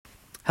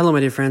Hello, my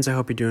dear friends. I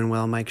hope you're doing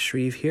well. Mike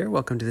Shreve here.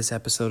 Welcome to this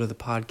episode of the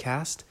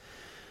podcast.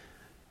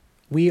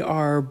 We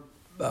are,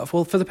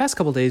 for the past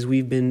couple of days,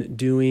 we've been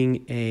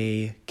doing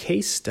a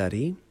case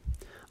study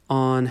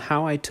on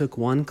how I took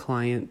one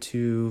client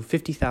to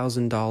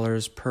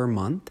 $50,000 per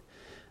month,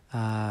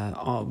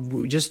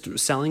 just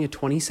selling a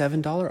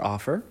 $27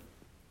 offer,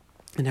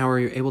 and how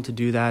we were able to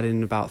do that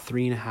in about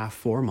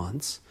 4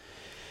 months.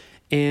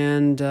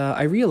 And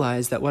I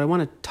realized that what I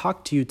want to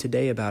talk to you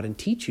today about and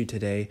teach you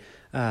today,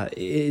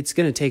 it's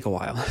going to take a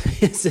while.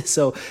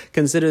 So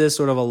consider this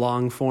sort of a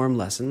long form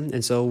lesson.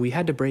 And so we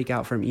had to break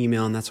out from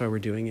email, and that's why we're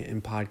doing it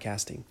in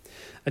podcasting.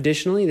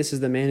 Additionally, this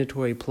is the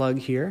mandatory plug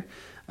here.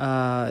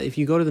 If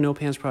you go to the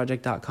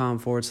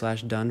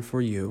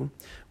nopansproject.com/done-for-you,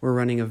 we're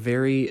running a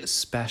very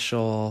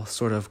special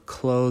sort of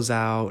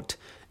closeout,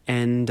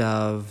 end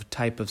of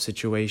type of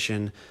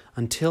situation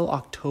until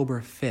October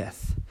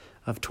 5th.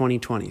 Of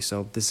 2020.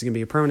 So this is going to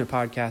be a permanent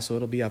podcast, so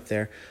it'll be up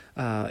there.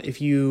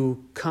 If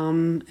you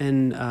come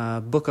and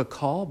book a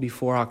call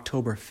before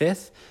October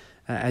 5th,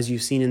 as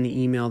you've seen in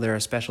the email, there are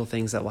special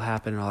things that will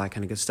happen and all that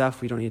kind of good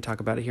stuff. We don't need to talk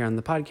about it here on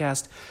the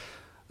podcast.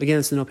 Again,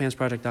 it's the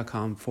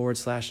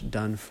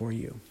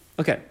nopansproject.com/done-for-you.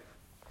 Okay,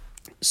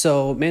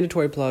 so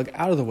mandatory plug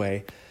out of the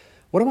way.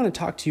 What I want to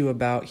talk to you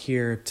about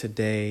here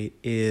today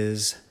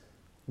is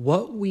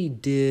what we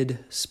did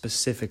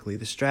specifically,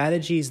 the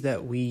strategies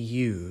that we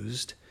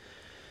used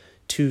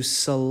to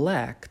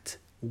select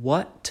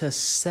what to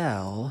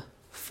sell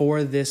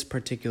for this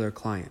particular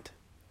client.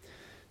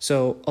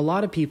 So a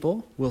lot of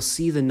people will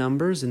see the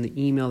numbers in the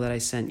email that I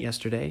sent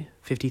yesterday,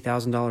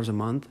 $50,000 a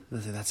month.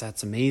 They'll say,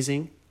 that's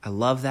amazing. I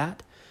love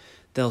that.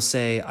 They'll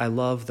say, I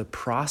love the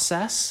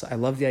process. I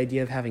love the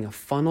idea of having a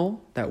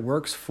funnel that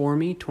works for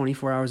me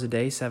 24 hours a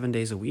day, 7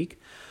 days a week.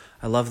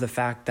 I love the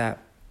fact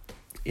that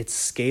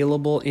it's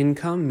scalable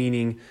income,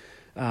 meaning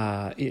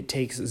it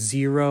takes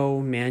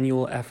zero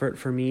manual effort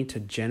for me to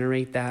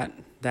generate that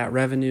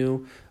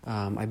revenue.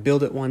 I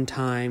build it one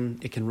time.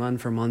 It can run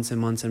for months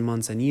and months and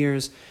months and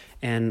years.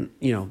 And,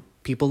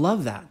 people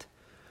love that.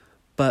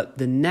 But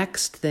the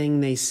next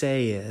thing they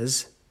say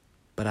is,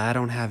 but I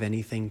don't have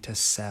anything to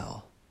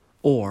sell.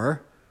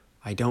 Or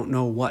I don't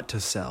know what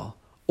to sell.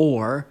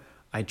 Or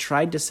I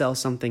tried to sell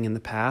something in the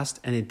past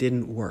and it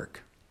didn't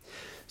work.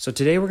 So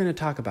today we're going to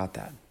talk about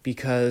that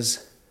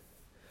because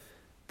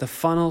the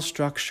funnel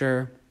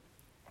structure,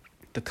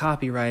 the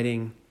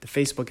copywriting, the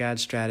Facebook ad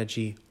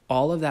strategy,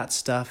 all of that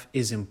stuff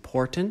is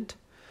important,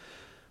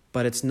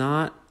 but it's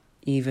not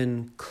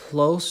even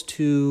close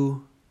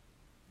to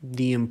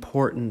the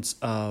importance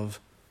of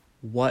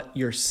what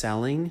you're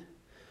selling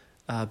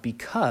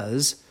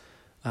because,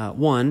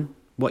 one,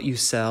 what you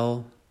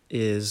sell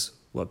is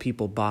what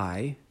people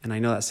buy. And I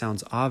know that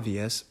sounds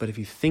obvious, but if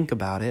you think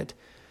about it,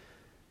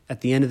 at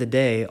the end of the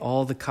day,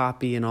 all the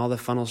copy and all the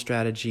funnel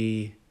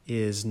strategy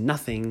is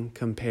nothing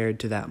compared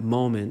to that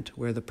moment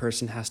where the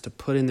person has to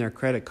put in their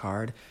credit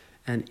card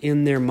and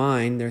in their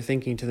mind, they're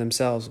thinking to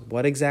themselves,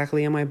 what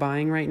exactly am I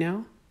buying right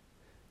now?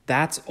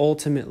 That's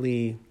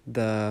ultimately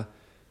the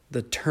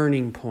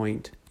turning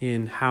point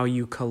in how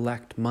you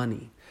collect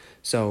money.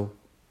 So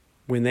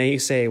when they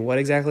say, what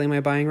exactly am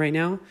I buying right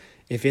now?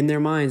 If in their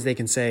minds they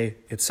can say,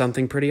 it's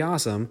something pretty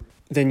awesome,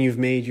 then you've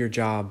made your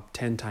job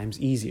 10 times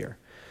easier.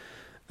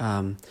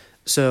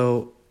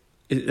 So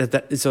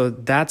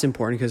that's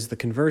important because the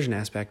conversion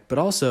aspect, but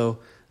also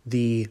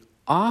the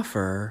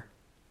offer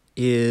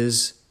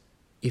is,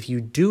 if you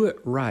do it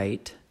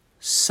right,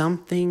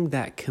 something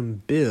that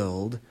can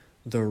build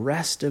the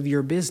rest of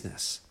your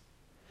business.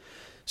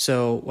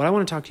 So what I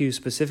want to talk to you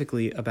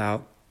specifically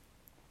about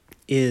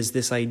is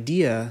this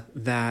idea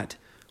that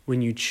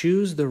when you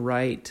choose the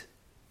right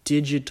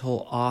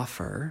digital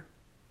offer,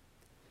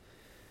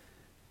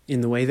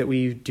 in the way that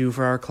we do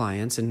for our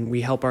clients, and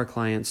we help our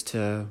clients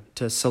to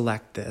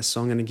select this.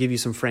 So I'm going to give you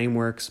some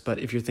frameworks, but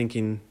if you're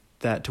thinking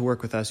that to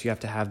work with us, you have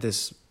to have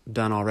this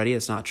done already,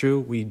 it's not true.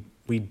 We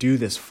do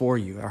this for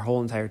you. Our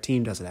whole entire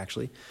team does it,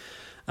 actually.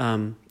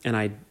 And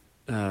I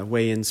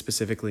weigh in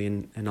specifically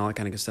and all that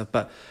kind of good stuff.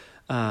 But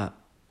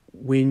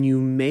when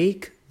you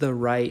make the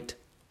right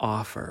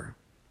offer,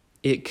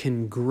 it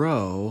can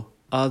grow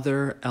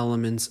other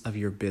elements of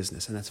your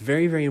business. And that's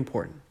very, very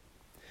important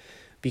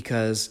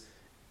because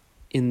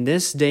in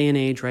this day and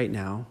age right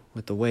now,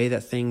 with the way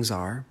that things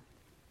are,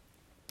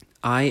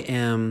 I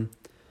am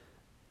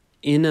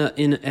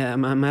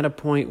I'm at a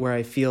point where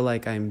I feel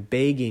like I'm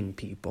begging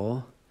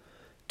people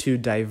to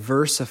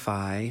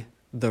diversify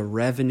the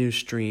revenue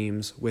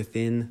streams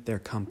within their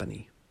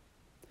company.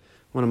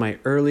 One of my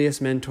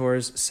earliest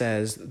mentors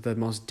says the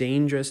most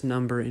dangerous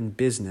number in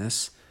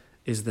business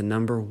is the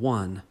number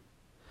 1.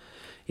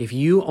 If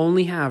you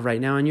only have right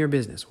now in your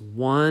business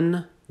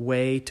one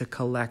way to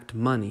collect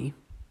money,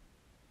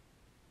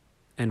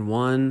 and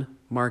one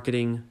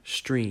marketing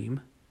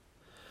stream,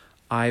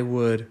 I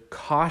would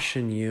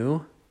caution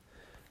you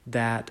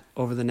that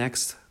over the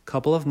next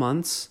couple of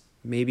months,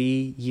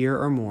 maybe year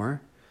or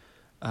more,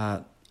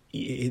 that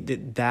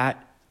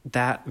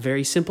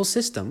very simple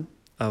system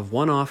of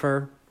one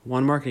offer,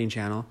 one marketing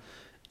channel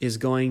is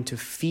going to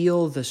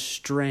feel the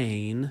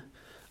strain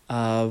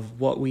of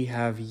what we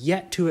have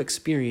yet to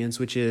experience,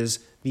 which is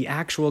the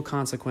actual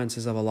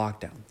consequences of a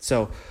lockdown.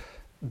 So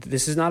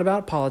this is not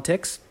about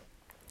politics,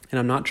 and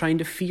I'm not trying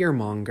to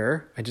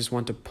fearmonger. I just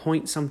want to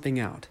point something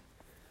out.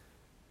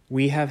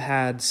 We have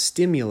had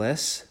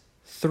stimulus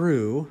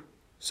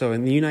so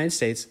in the United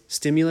States,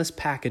 stimulus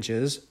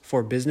packages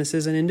for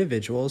businesses and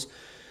individuals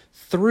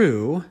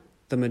through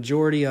the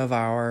majority of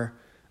our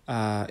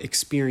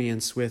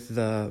experience with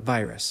the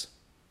virus.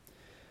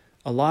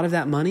 A lot of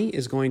that money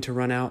is going to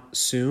run out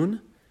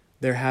soon.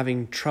 They're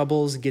having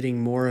troubles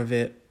getting more of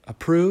it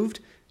approved.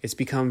 It's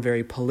become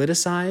very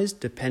politicized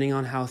depending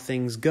on how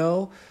things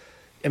go.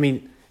 I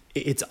mean,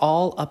 it's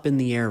all up in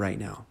the air right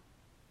now.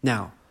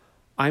 Now,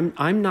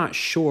 I'm not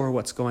sure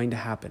what's going to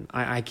happen.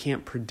 I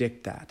can't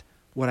predict that.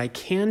 What I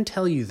can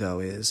tell you, though,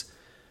 is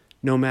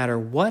no matter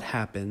what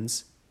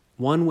happens,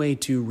 one way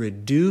to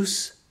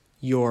reduce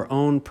your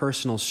own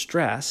personal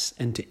stress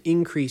and to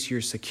increase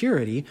your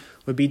security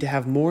would be to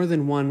have more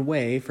than one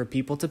way for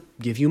people to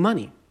give you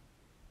money.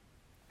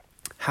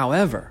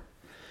 However,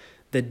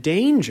 the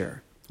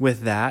danger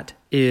with that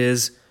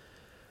is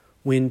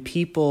when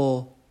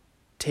people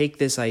take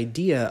this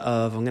idea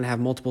of I'm going to have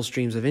multiple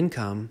streams of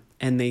income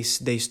and they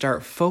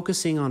start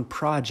focusing on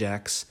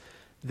projects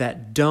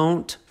that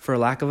don't, for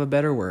lack of a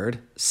better word,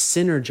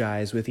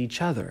 synergize with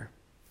each other.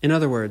 In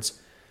other words,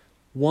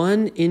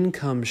 one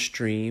income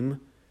stream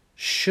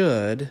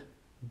should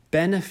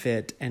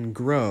benefit and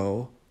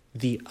grow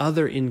the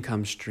other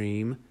income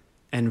stream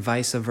and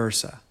vice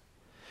versa.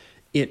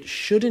 It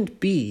shouldn't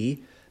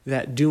be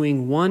that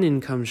doing one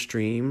income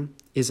stream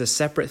is a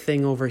separate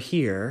thing over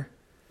here,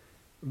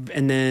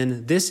 and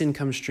then this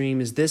income stream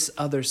is this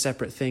other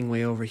separate thing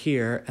way over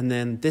here, and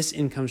then this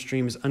income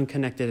stream is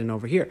unconnected and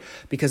over here.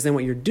 Because then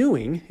what you're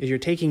doing is you're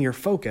taking your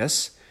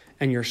focus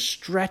and you're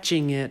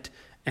stretching it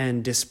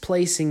and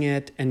displacing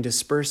it and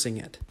dispersing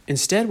it.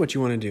 Instead, what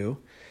you want to do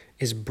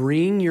is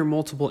bring your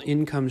multiple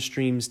income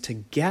streams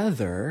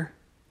together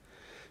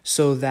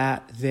so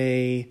that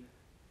they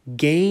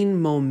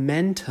gain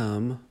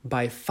momentum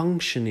by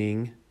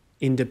functioning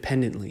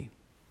independently.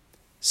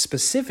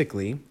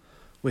 Specifically,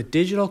 with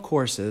digital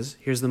courses,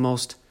 here's the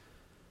most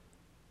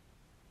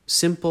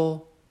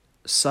simple,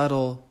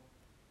 subtle,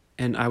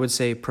 and I would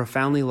say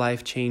profoundly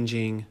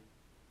life-changing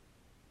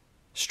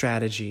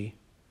strategy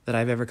that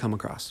I've ever come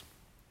across.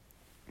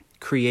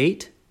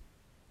 Create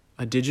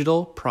a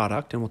digital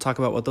product, and we'll talk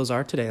about what those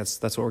are today.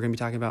 That's what we're going to be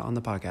talking about on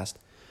the podcast,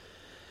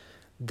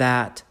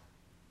 that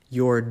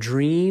your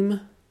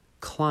dream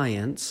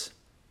clients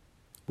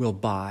will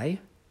buy,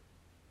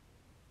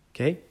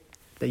 okay?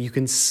 That you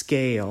can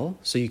scale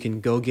so you can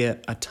go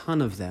get a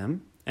ton of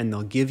them and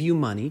they'll give you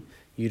money.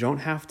 You don't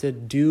have to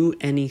do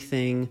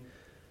anything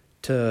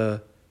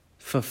to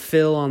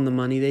fulfill on the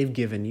money they've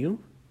given you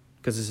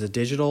because it's a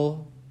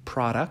digital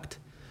product.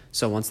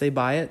 So once they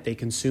buy it, they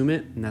consume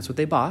it, and that's what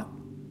they bought.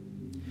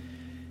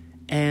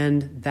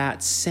 And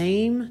that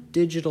same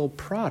digital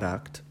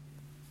product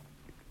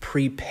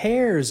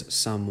prepares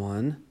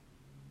someone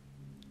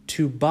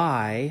to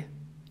buy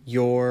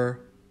your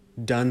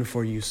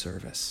done-for-you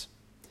service.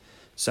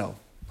 So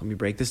let me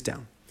break this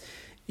down.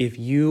 If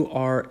you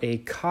are a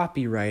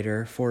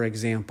copywriter, for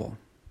example,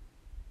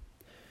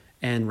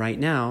 and right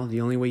now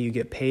the only way you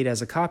get paid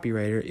as a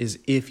copywriter is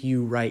if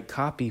you write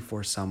copy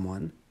for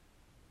someone,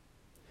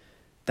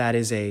 that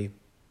is a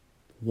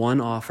one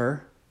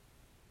offer.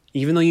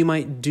 Even though you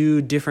might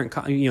do different,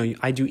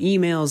 I do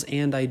emails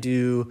and I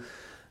do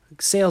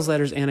sales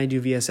letters and I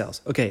do VSLs.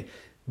 Okay,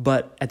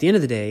 but at the end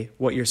of the day,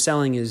 what you're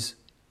selling is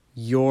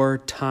your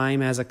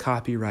time as a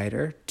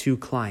copywriter to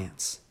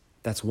clients.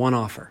 That's one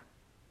offer.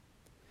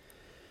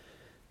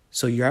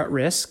 So you're at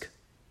risk.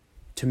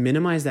 To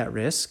minimize that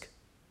risk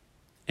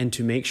and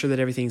to make sure that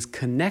everything's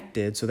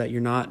connected so that you're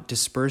not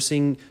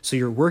dispersing, so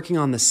you're working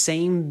on the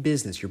same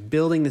business, you're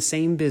building the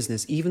same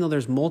business, even though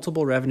there's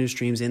multiple revenue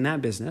streams in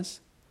that business,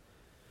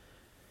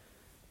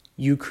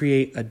 you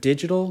create a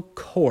digital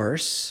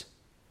course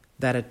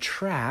that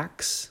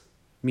attracts,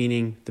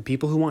 meaning the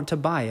people who want to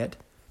buy it,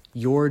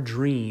 your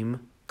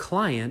dream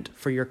client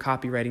for your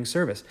copywriting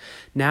service.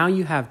 Now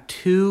you have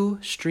two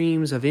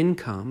streams of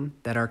income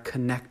that are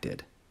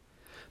connected,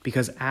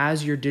 because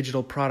as your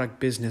digital product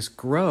business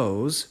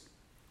grows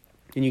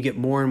and you get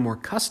more and more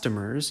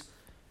customers,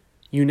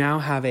 you now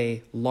have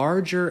a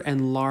larger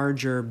and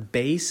larger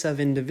base of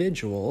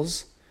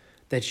individuals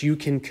that you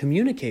can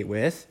communicate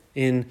with.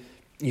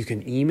 You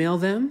can email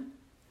them,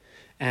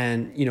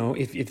 and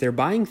if they're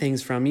buying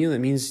things from you, that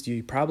means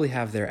you probably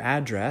have their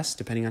address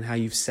depending on how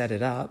you've set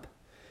it up,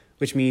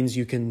 which means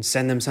you can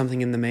send them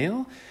something in the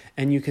mail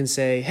and you can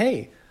say,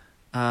 hey,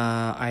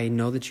 I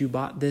know that you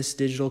bought this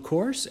digital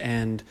course,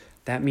 and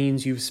that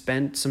means you've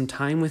spent some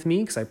time with me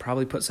because I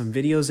probably put some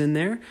videos in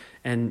there,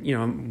 and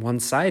I'm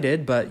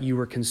one-sided, but you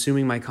were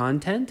consuming my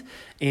content,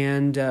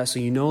 and so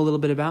you know a little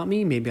bit about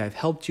me. Maybe I've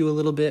helped you a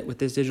little bit with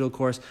this digital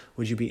course.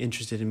 Would you be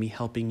interested in me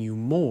helping you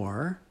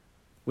more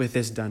with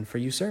this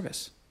done-for-you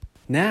service?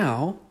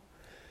 Now,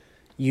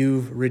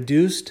 you've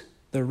reduced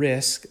the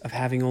risk of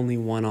having only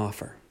one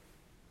offer.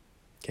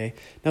 Okay.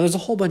 Now there's a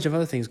whole bunch of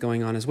other things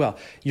going on as well.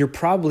 You're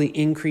probably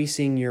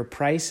increasing your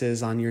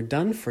prices on your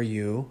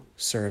done-for-you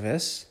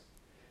service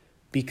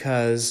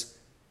because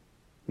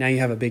now you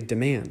have a big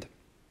demand.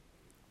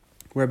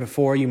 Where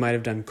before you might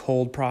have done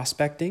cold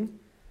prospecting,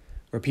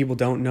 where people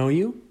don't know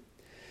you.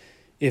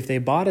 If they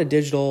bought a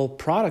digital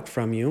product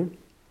from you,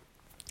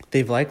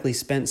 they've likely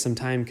spent some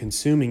time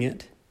consuming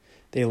it.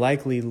 They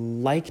likely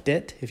liked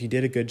it if you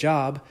did a good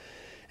job.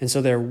 And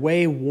so they're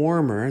way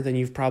warmer than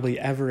you've probably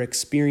ever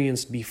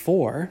experienced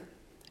before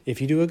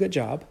if you do a good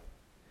job.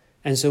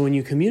 And so when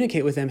you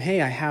communicate with them,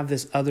 hey, I have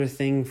this other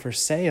thing for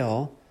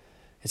sale,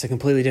 it's a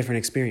completely different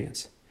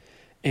experience.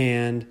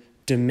 And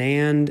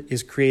demand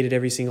is created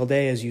every single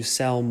day as you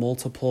sell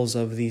multiples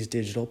of these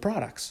digital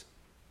products.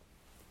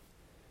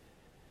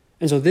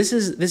 And so this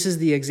is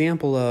the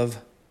example of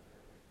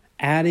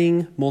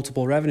adding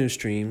multiple revenue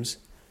streams,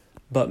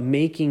 but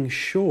making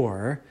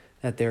sure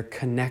that they're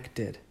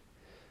connected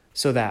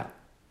so that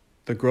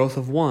the growth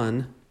of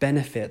one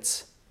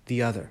benefits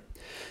the other.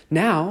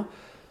 Now,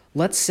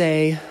 let's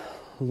say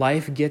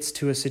life gets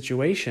to a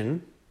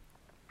situation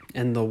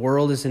and the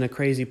world is in a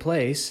crazy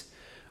place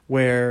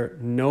where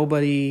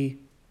nobody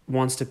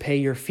wants to pay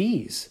your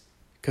fees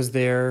because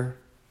they're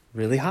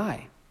really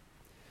high.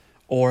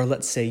 Or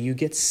let's say you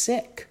get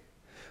sick.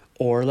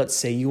 Or let's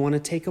say you want to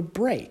take a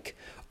break.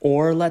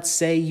 Or let's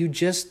say you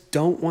just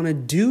don't want to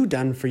do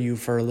done for you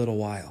for a little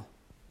while.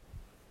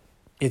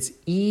 It's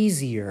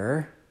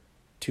easier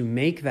to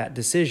make that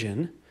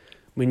decision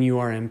when you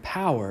are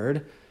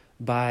empowered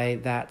by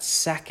that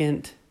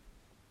second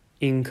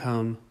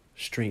income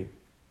stream.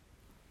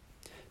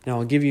 Now,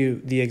 I'll give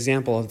you the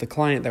example of the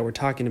client that we're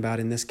talking about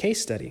in this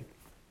case study.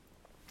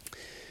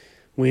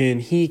 When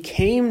he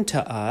came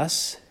to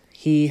us,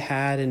 he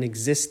had an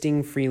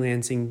existing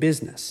freelancing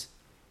business.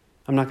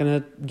 I'm not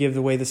going to give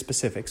away the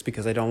specifics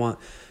because I don't want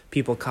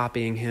people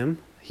copying him.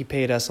 He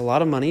paid us a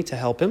lot of money to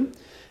help him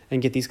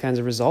and get these kinds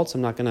of results.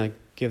 I'm not going to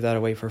give that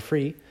away for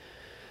free.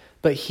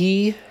 But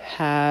he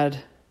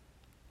had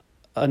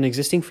an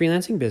existing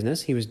freelancing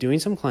business. He was doing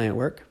some client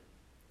work,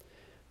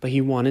 but he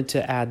wanted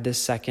to add this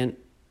second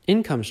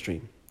income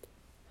stream.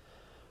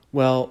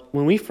 Well,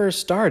 when we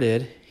first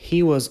started,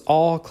 he was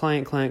all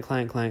client.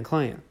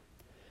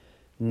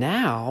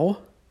 Now,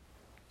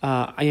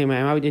 I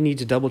might need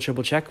to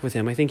triple check with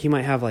him. I think he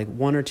might have like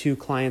 1 or 2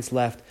 clients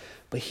left,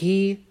 but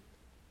he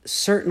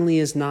certainly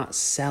is not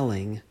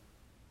selling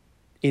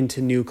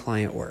into new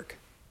client work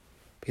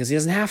because he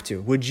doesn't have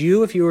to. Would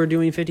you if you were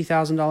doing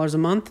 $50,000 a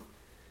month?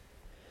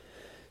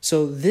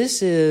 So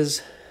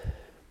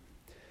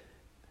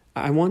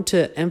I want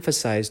to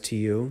emphasize to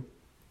you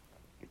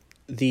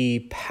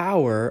the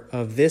power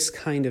of this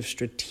kind of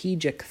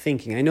strategic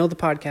thinking. I know the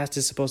podcast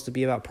is supposed to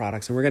be about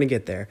products, and we're going to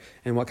get there,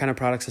 and what kind of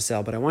products to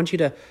sell, but I want you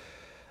to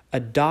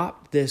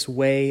adopt this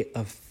way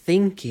of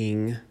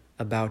thinking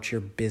about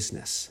your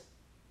business.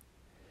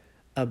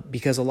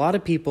 Because a lot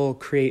of people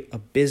create a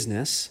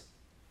business,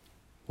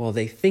 well,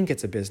 they think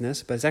it's a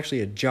business, but it's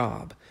actually a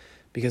job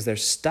because they're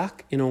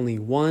stuck in only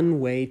one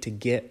way to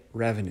get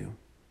revenue.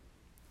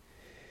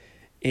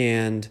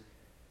 And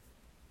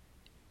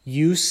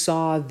you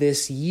saw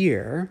this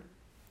year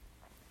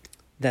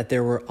that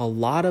there were a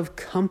lot of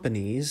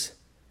companies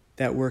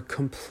that were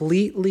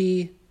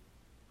completely,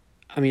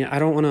 I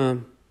don't want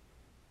to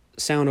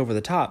sound over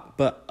the top,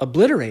 but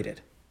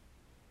obliterated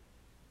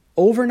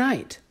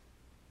overnight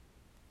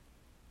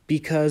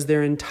because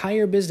their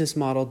entire business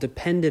model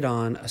depended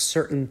on a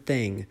certain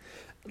thing,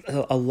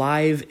 a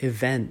live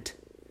event,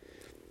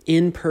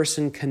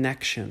 in-person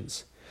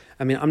connections.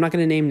 I'm not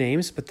going to name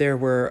names, but there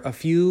were a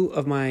few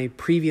of my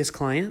previous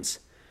clients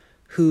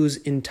whose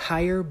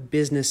entire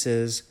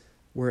businesses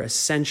were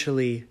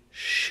essentially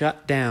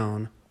shut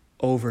down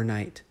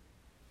overnight.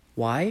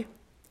 Why?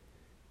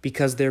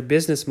 Because their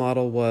business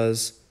model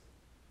was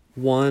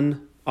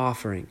one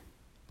offering.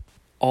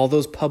 All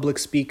those public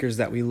speakers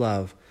that we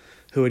love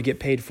who would get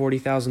paid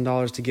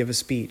 $40,000 to give a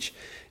speech,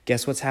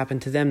 guess what's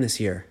happened to them this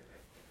year?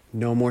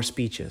 No more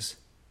speeches.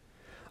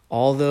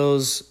 All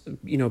those,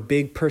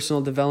 big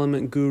personal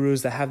development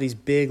gurus that have these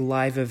big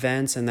live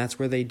events and that's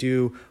where they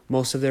do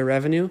most of their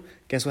revenue,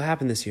 guess what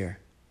happened this year?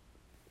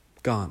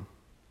 Gone.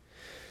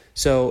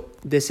 So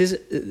this is,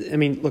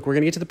 look, we're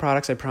going to get to the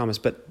products, I promise,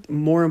 but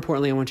more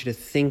importantly, I want you to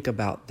think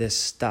about this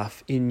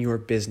stuff in your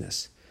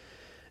business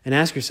and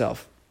ask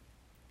yourself,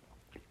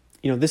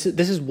 this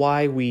is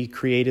why we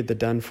created the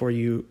Done For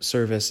You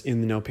service in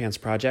the No Pants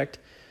Project.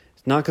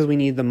 It's not because we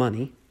need the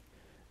money.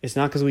 It's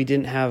not because we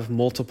didn't have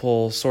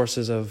multiple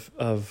sources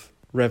of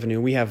revenue.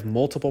 We have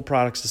multiple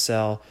products to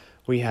sell.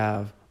 We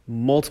have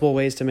multiple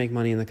ways to make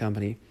money in the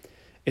company.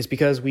 It's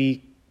because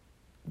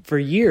for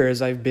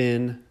years, I've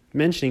been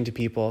mentioning to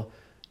people,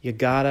 you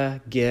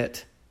gotta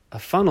get a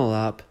funnel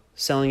up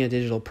selling a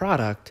digital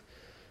product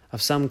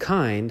of some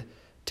kind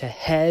to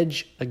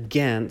hedge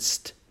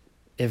against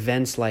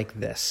events like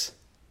this.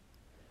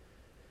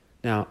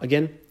 Now,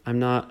 again, I'm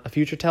not a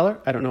future teller.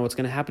 I don't know what's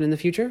going to happen in the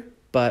future,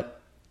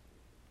 but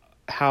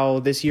how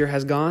this year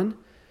has gone,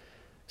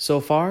 So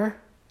far,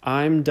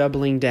 I'm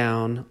doubling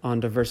down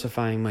on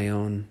diversifying my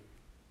own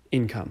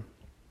income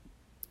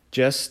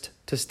just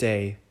to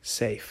stay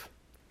safe.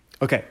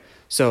 Okay,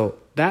 so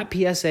that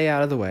PSA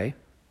out of the way,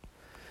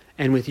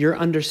 and with your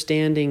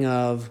understanding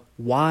of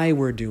why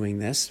we're doing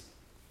this,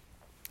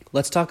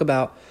 let's talk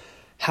about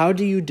how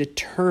do you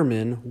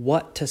determine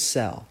what to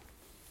sell?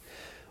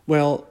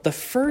 Well, the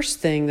first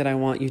thing that I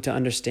want you to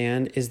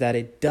understand is that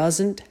it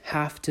doesn't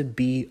have to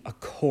be a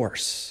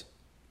course.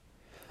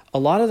 A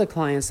lot of the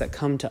clients that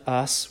come to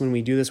us when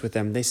we do this with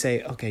them, they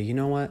say, okay, you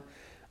know what?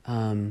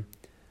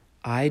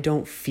 I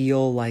don't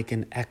feel like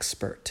an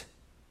expert.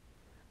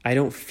 I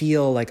don't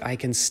feel like I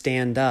can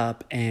stand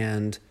up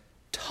and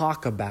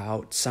talk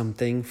about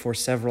something for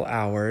several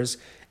hours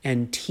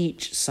and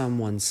teach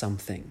someone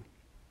something.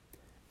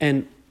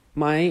 And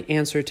my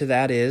answer to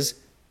that is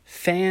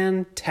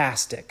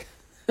fantastic.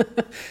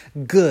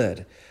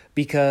 Good.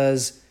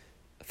 Because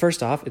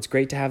first off, it's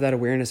great to have that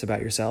awareness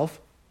about yourself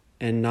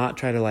and not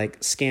try to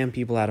scam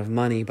people out of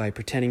money by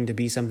pretending to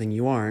be something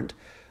you aren't.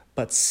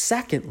 But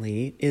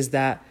secondly, is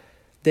that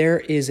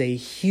there is a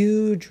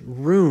huge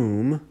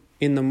room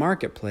in the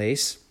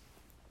marketplace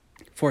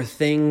for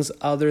things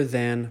other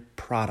than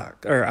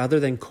product or other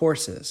than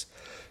courses.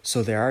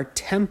 So there are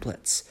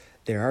templates,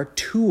 there are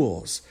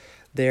tools,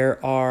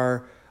 there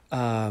are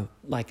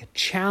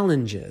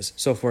challenges.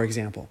 So for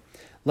example,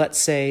 let's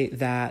say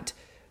that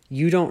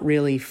you don't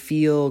really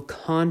feel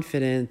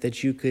confident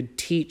that you could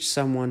teach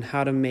someone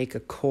how to make a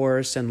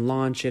course and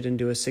launch it and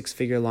do a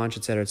 6-figure launch,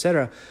 et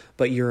cetera,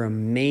 but you're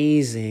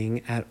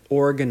amazing at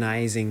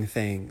organizing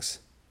things.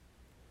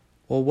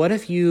 Well, what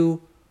if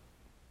you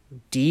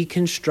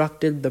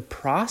deconstructed the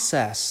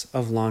process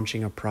of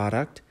launching a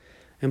product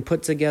and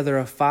put together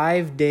a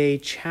 5-day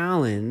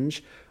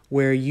challenge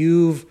where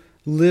you've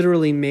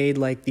literally made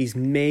these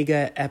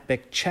mega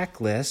epic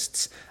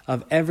checklists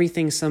of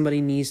everything somebody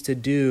needs to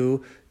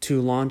do to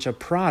launch a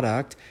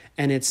product,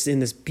 and it's in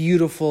this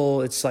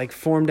beautiful, it's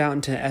formed out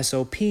into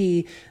SOP,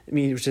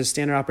 which is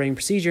standard operating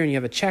procedure, and you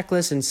have a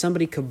checklist, and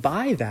somebody could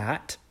buy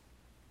that,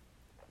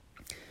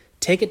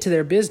 take it to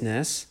their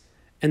business,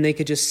 and they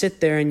could just sit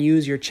there and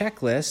use your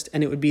checklist,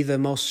 and it would be the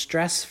most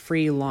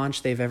stress-free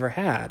launch they've ever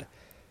had.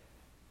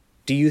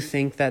 Do you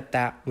think that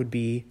that would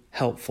be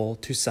helpful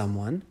to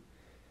someone?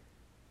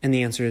 And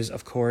the answer is,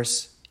 of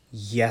course,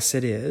 yes,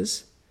 it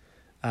is.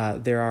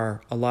 There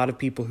are a lot of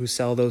people who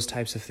sell those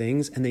types of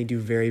things, and they do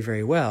very,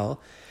 very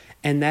well.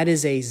 And that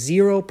is a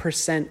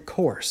 0%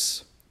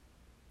 course.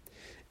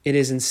 It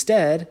is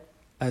instead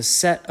a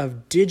set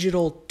of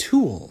digital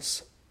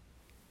tools,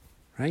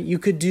 right? You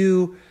could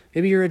do,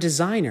 maybe you're a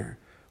designer.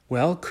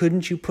 Well,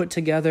 couldn't you put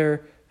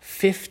together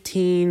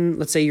 15,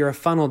 let's say you're a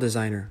funnel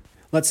designer.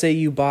 Let's say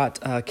you bought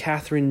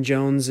Catherine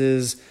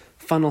Jones's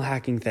funnel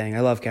hacking thing. I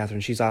love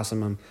Catherine. She's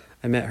awesome.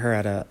 I met her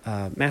at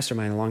a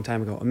mastermind a long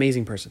time ago.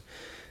 Amazing person.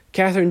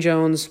 Catherine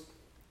Jones,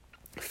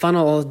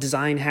 funnel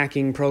design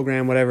hacking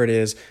program, whatever it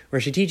is, where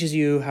she teaches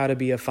you how to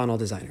be a funnel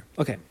designer.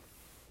 Okay.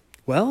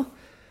 Well,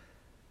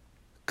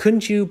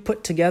 couldn't you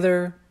put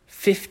together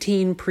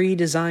 15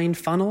 pre-designed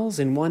funnels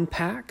in one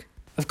pack?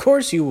 Of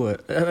course you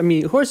would.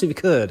 Of course you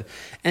could.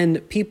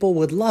 And people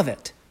would love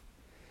it.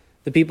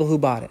 The people who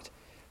bought it.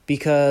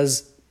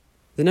 Because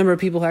the number of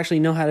people who actually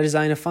know how to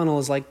design a funnel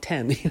is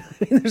 10.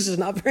 There's just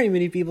not very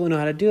many people who know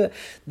how to do it.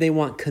 They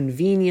want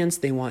convenience.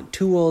 They want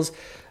tools.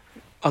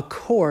 A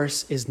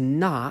course is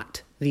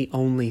not the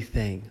only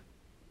thing.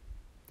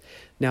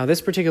 Now,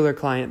 this particular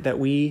client that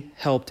we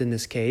helped in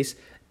this case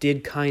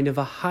did kind of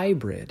a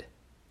hybrid,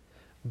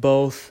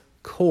 both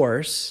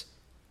course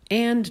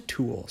and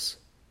tools.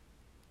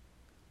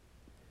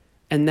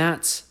 And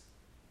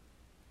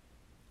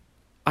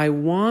I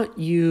want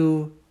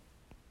you,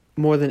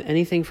 more than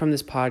anything from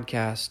this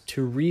podcast,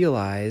 to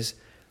realize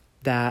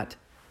that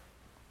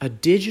a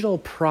digital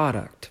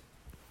product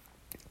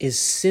is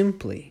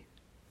simply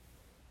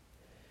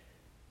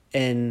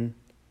and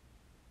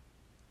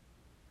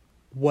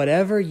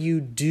whatever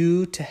you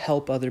do to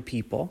help other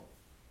people,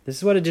 this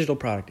is what a digital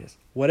product is.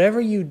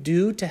 Whatever you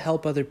do to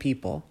help other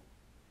people,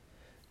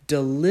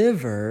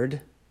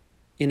 delivered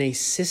in a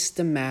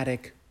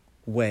systematic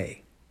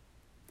way.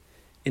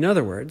 In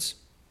other words,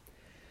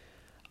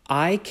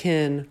 I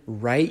can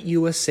write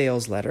you a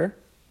sales letter,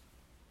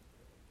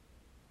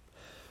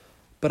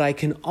 but I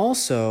can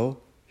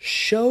also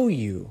show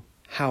you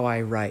how I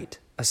write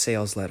a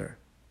sales letter.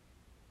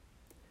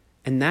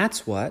 And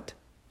that's what,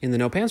 in the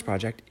No Pants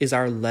Project, is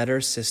our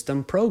letter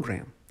system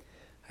program.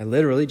 I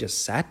literally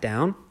just sat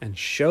down and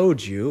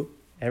showed you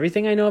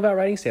everything I know about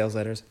writing sales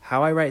letters,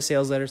 how I write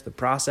sales letters, the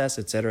process,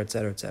 et cetera, et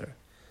cetera, et cetera.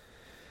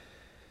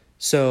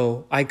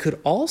 So I could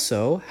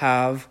also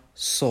have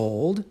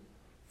sold,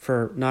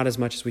 for not as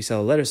much as we sell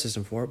a letter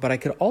system for, but I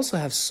could also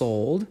have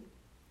sold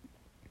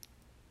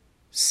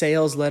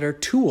sales letter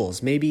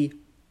tools, maybe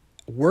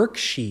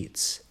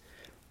worksheets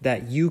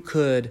that you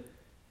could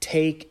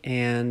take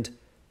and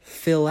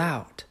fill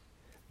out.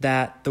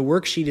 That the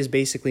worksheet is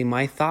basically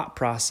my thought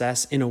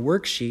process in a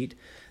worksheet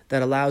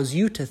that allows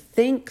you to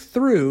think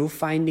through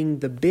finding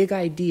the big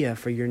idea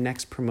for your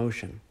next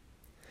promotion.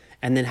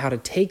 and then how to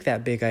take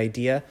that big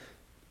idea,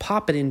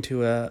 pop it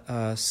into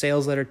a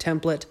sales letter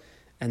template,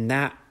 and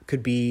that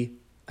could be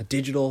a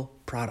digital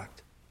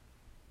product.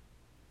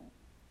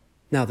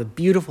 Now, the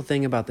beautiful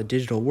thing about the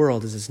digital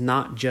world is it's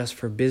not just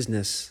for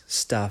business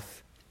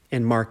stuff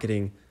and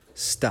marketing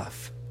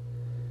stuff.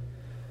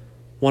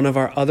 One of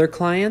our other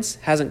clients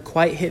hasn't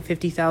quite hit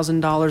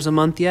 $50,000 a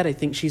month yet. I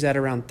think she's at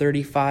around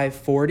 35,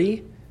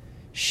 40.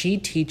 She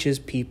teaches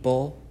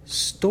people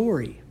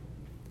story.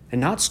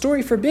 And not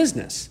story for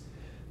business,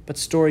 but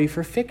story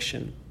for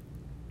fiction,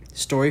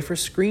 story for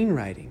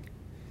screenwriting.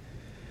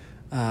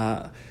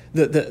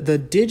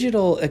 The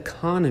digital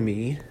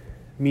economy,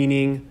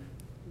 meaning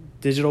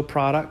digital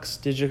products,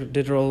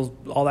 digital,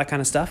 all that kind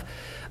of stuff,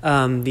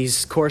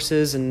 these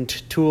courses and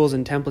tools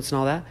and templates and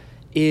all that,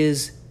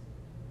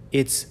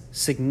 it's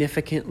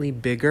significantly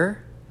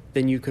bigger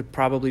than you could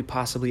probably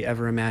possibly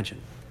ever imagine.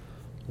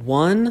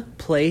 One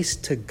place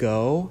to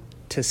go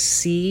to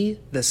see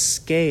the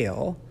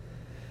scale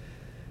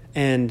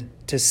and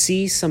to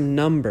see some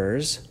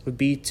numbers would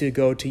be to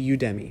go to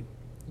Udemy,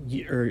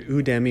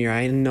 or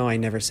I know I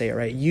never say it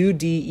right,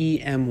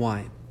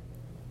 Udemy.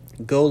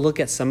 Go look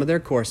at some of their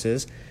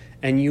courses,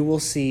 and you will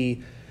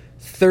see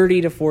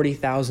 30 to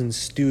 40,000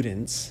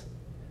 students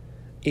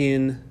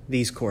in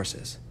these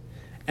courses.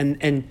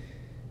 And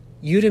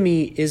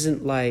Udemy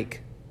isn't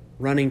like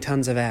running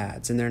tons of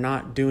ads, and they're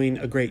not doing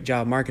a great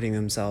job marketing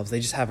themselves.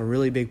 They just have a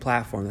really big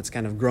platform that's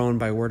kind of grown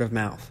by word of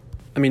mouth.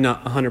 I mean,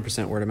 not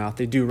 100% word of mouth.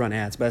 They do run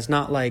ads, but it's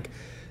not like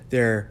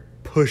they're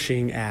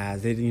pushing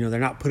ads. They're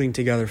not putting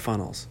together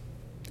funnels.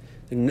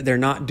 They're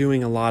not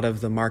doing a lot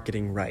of the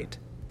marketing right.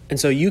 And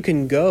so you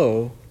can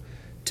go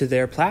to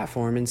their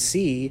platform and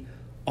see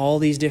all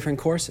these different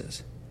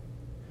courses,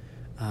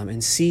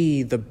 and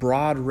see the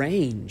broad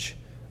range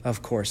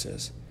of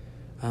courses.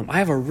 I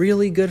have a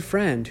really good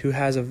friend who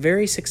has a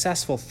very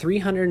successful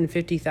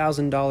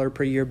 $350,000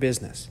 per year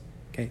business.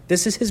 Okay,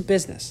 this is his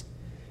business.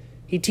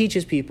 He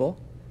teaches people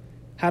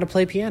how to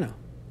play piano.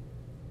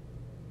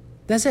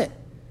 That's it.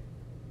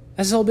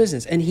 That's his whole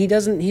business. And he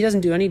doesn't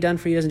do any done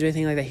for you, doesn't do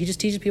anything like that. He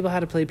just teaches people how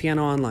to play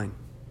piano online.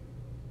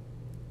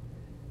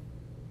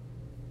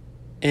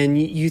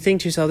 And you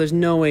think to yourself, there's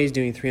no way he's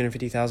doing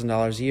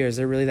 $350,000 a year. Is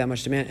there really that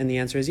much demand? And the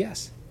answer is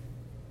yes.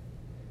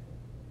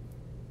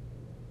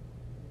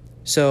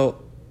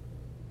 So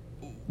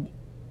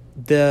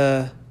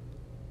the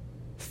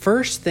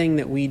first thing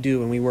that we do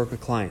when we work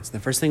with clients, the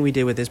first thing we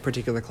did with this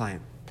particular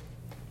client,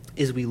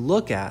 is we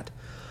look at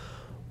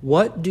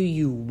what do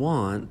you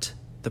want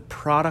the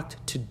product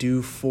to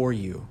do for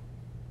you?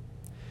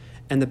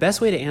 And the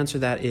best way to answer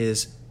that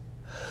is,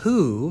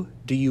 who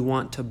do you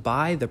want to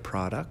buy the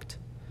product,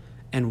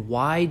 and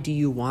why do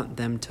you want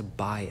them to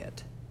buy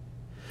it?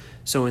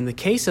 So in the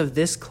case of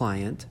this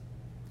client,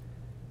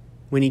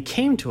 when he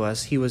came to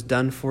us, he was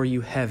done for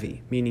you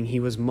heavy, meaning he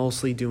was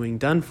mostly doing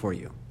done for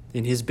you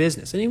in his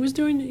business. And he was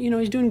doing,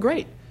 he's doing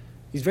great.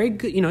 He's very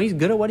good, he's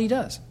good at what he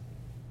does.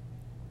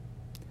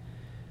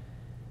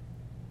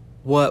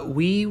 What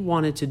we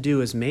wanted to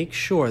do is make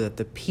sure that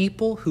the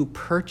people who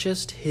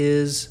purchased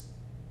his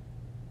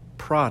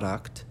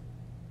product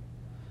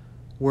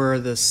were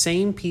the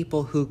same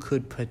people who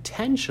could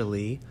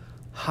potentially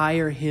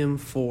hire him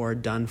for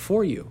done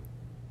for you.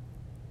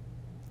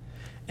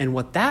 And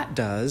what that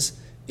does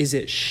is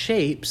it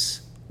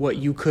shapes what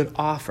you could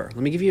offer.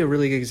 Let me give you a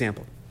really good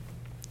example.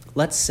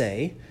 Let's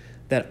say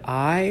that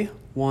I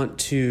want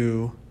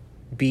to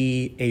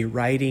be a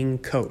writing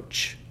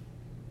coach.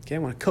 Okay, I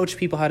want to coach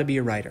people how to be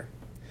a writer.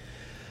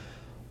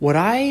 What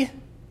I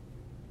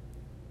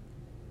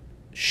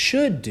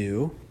should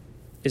do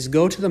is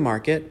go to the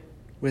market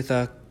with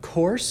a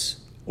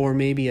course or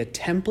maybe a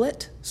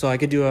template. So I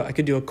could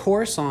do a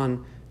course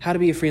on how to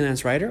be a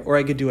freelance writer, or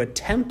I could do a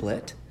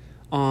template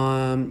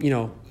on,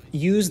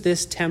 use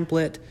this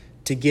template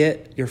to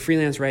get your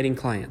freelance writing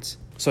clients.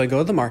 So I go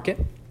to the market,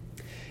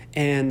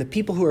 and the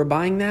people who are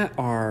buying that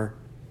are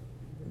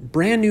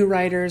brand new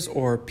writers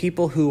or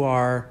people who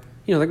are,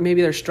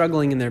 maybe they're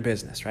struggling in their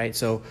business, right?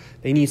 So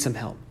they need some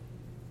help.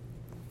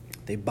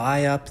 They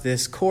buy up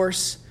this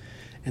course,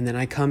 and then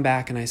I come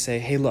back and I say,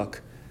 hey,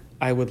 look,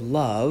 I would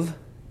love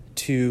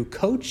to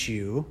coach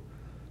you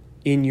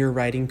in your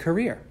writing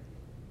career.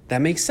 That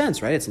makes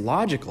sense, right? It's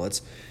logical.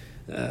 It's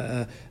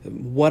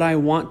what I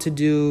want to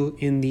do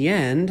in the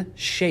end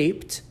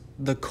shaped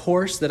the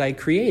course that I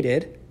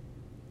created,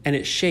 and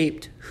it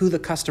shaped who the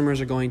customers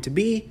are going to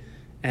be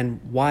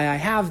and why I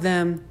have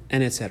them,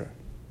 and etc.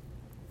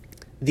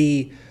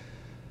 The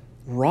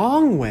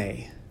wrong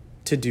way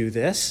to do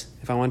this,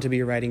 if I want to be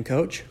a writing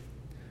coach,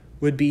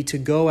 would be to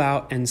go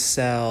out and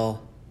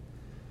sell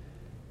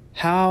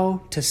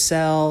how to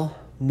sell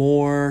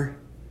more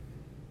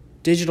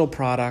digital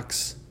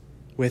products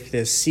with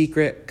this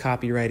secret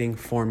copywriting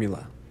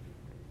formula.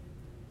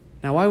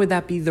 Now, why would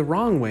that be the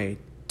wrong way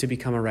to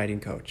become a writing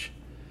coach?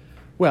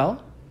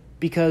 Well,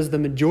 because the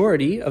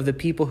majority of the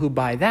people who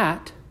buy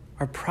that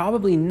are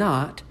probably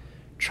not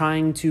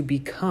trying to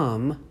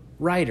become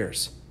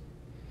writers.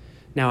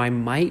 Now, I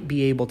might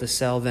be able to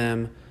sell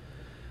them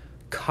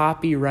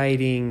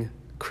copywriting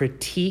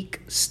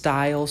critique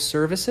style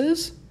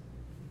services.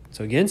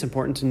 So again, it's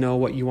important to know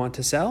what you want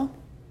to sell,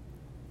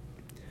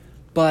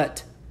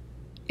 but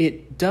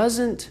it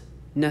doesn't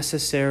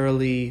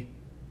necessarily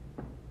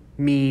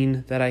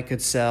mean that I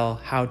could sell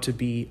how to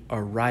be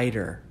a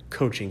writer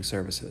coaching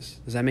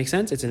services. Does that make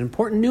sense? It's an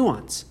important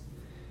nuance.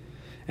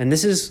 And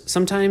this is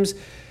sometimes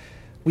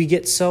we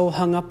get so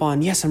hung up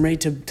on, yes, I'm ready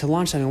to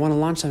launch something. I want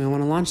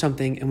to launch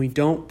something. And we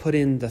don't put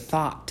in the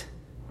thought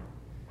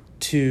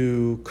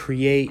to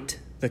create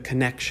the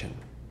connection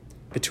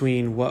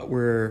between what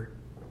we're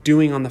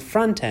doing on the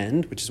front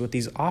end, which is what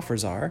these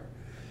offers are,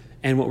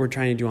 and what we're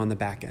trying to do on the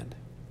back end.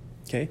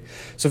 Okay?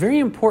 So very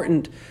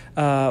important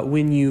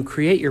when you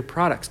create your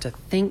products to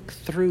think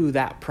through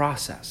that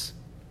process.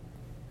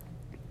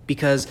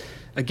 Because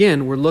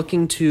again, we're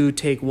looking to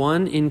take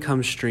one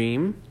income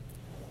stream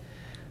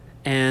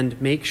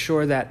and make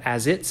sure that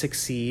as it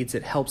succeeds,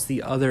 it helps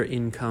the other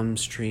income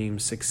stream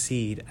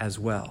succeed as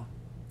well.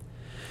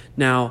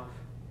 Now,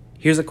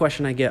 here's a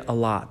question I get a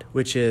lot,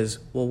 which is,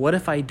 well, what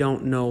if I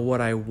don't know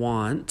what I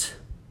want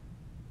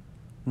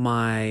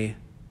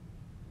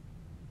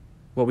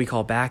what we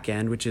call back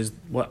end, which is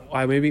what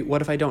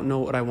if I don't know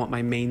what I want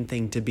my main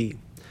thing to be?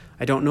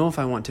 I don't know if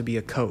I want to be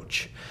a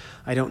coach.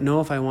 I don't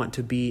know if I want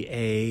to be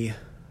a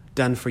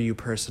done-for-you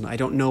person. I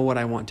don't know what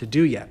I want to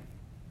do yet.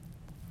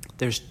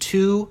 There's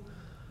two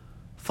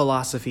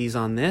philosophies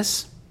on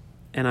this,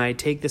 and I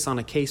take this on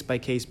a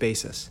case-by-case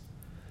basis.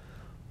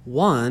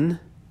 One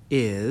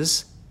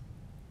is,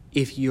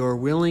 if you're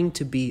willing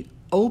to be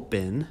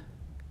open,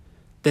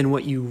 then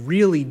what you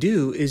really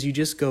do is you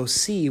just go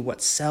see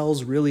what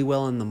sells really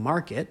well in the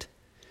market,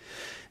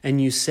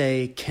 and you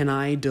say, can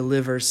I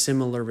deliver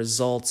similar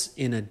results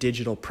in a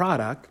digital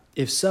product?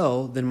 If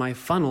so, then my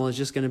funnel is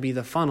just going to be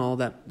the funnel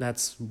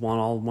that's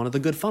one of the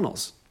good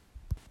funnels.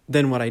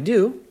 Then what I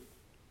do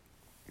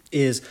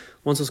is,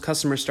 once those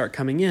customers start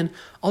coming in,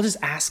 I'll just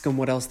ask them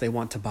what else they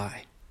want to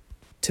buy.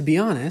 To be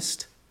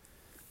honest,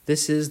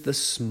 this is the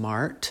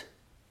smart,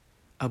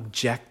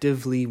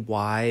 objectively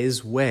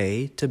wise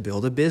way to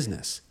build a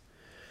business.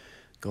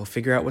 Go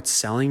figure out what's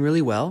selling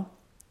really well,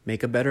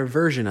 make a better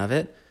version of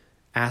it,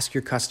 ask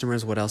your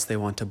customers what else they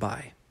want to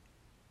buy.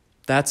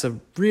 That's a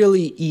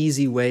really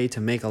easy way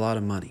to make a lot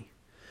of money.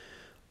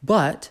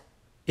 But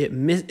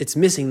it's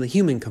missing the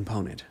human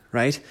component,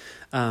 right?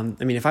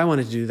 If I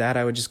wanted to do that,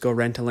 I would just go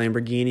rent a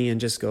Lamborghini and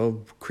just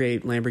go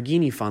create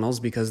Lamborghini funnels,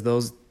 because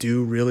those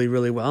do really,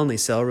 really well and they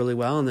sell really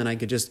well. And then I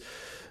could just,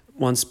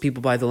 once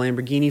people buy the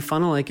Lamborghini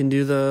funnel, I can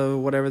do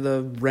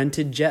the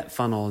rented jet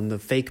funnel and the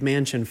fake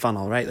mansion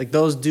funnel, right? Like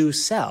those do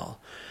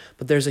sell.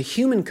 But there's a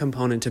human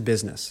component to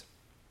business.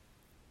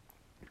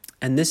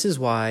 And this is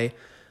why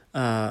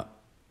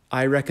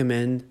I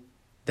recommend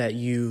that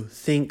you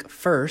think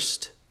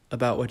first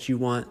about what you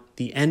want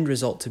the end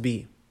result to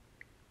be.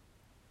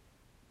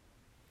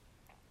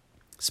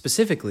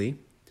 Specifically,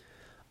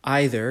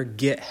 either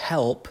get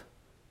help.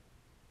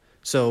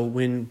 So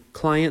when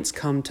clients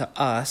come to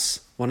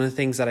us, one of the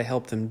things that I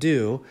help them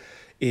do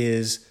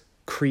is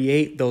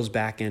create those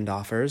back-end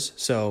offers.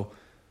 So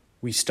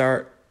we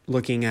start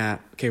looking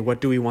at, okay, what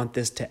do we want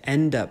this to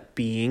end up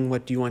being?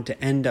 What do you want to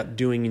end up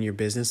doing in your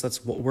business?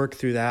 Let's work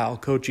through that. I'll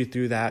coach you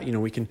through that.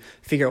 We can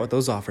figure out what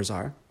those offers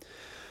are.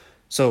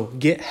 So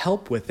get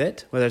help with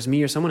it, whether it's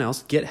me or someone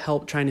else. Get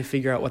help trying to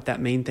figure out what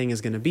that main thing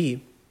is going to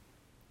be,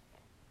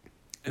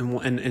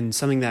 and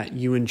something that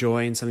you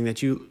enjoy and something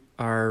that you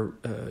are.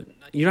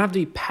 You don't have to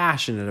be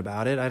passionate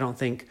about it. I don't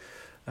think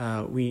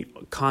we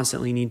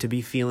constantly need to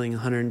be feeling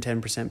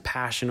 110%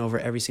 passion over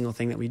every single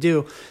thing that we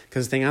do,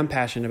 because the thing I'm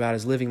passionate about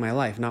is living my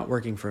life, not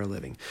working for a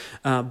living.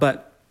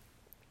 But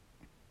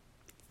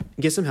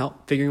get some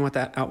help figuring what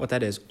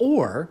that is,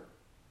 or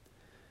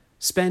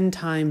spend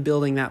time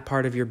building that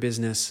part of your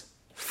business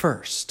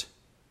first.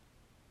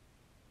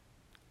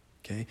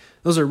 Okay,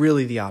 those are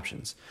really the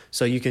options.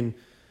 So you can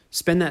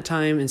spend that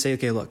time and say,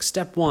 okay, look,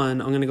 step one,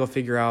 I'm going to go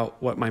figure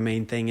out what my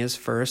main thing is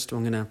first.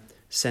 I'm going to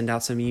send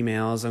out some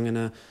emails. I'm going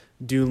to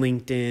do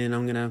LinkedIn.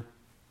 I'm going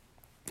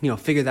to,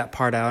 figure that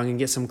part out. I'm going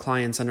to get some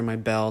clients under my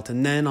belt,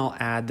 and then I'll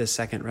add the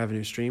second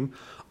revenue stream.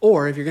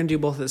 Or if you're going to do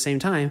both at the same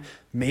time,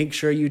 make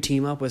sure you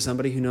team up with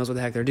somebody who knows what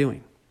the heck they're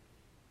doing.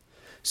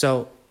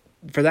 So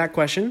for that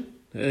question,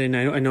 and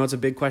I know it's a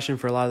big question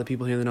for a lot of the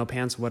people here in the Know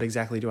Pants, what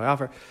exactly do I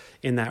offer?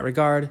 In that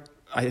regard,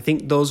 I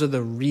think those are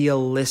the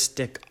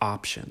realistic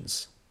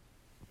options.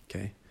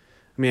 Okay.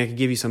 I could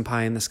give you some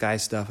pie in the sky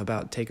stuff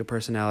about take a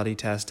personality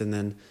test and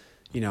then,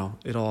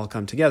 it'll all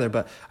come together.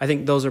 But I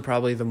think those are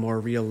probably the more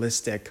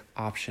realistic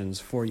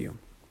options for you.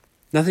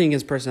 Nothing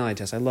against personality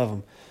tests. I love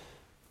them.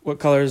 What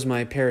color is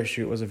my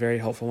parachute was a very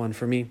helpful one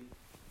for me.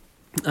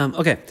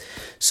 Okay.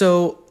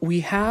 So we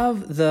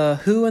have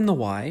the who and the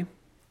why.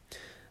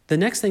 The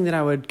next thing that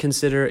I would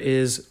consider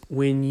is,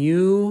 when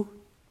you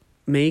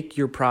make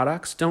your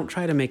products, don't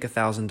try to make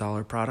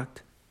 $1,000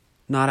 product.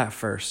 Not at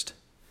first.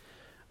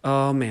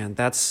 Oh man,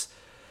 that's,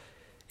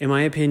 in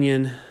my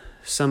opinion,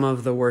 some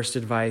of the worst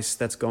advice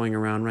that's going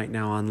around right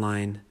now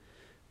online,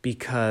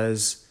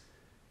 because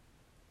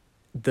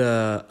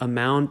the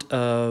amount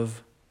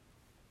of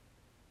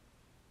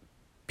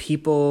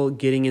people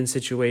getting in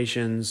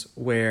situations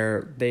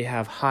where they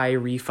have high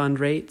refund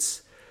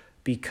rates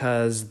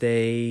because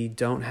they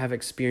don't have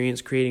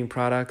experience creating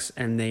products,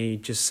 and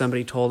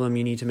somebody told them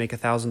you need to make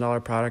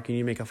 $1,000 product, you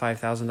need to make a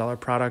 $5,000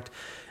 product,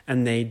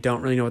 and they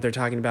don't really know what they're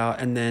talking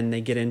about, and then they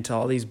get into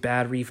all these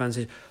bad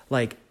refunds.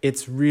 Like,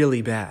 it's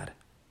really bad.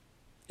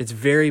 It's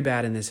very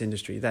bad in this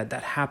industry. That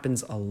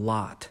happens a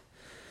lot.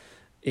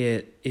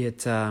 In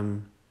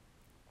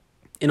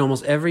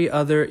almost every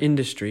other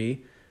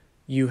industry,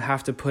 you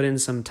have to put in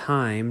some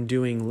time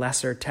doing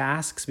lesser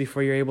tasks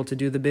before you're able to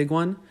do the big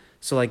one.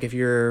 So like if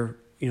you're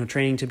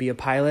training to be a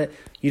pilot,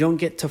 you don't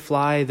get to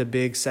fly the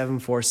big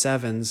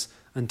 747s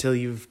until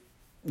you've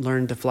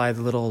learned to fly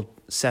the little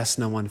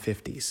Cessna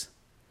 150s,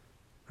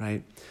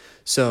 right?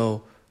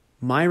 So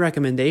my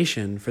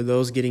recommendation for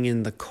those getting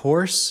in the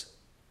course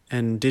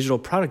and digital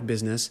product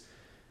business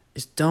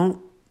is don't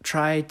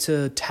try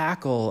to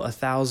tackle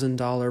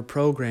 $1,000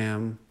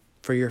 program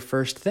for your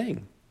first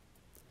thing.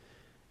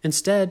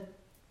 Instead,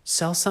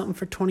 sell something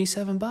for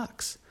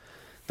 $27.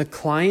 The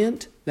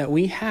client that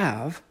we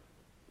have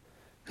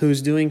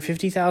who's doing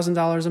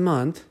 $50,000 a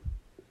month,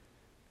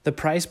 the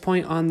price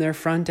point on their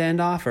front end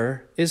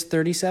offer is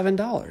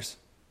 $37.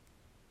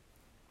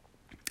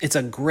 It's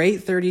a great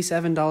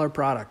 $37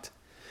 product.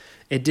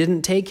 It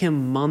didn't take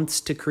him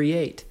months to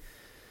create.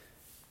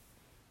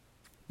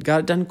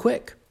 Got it done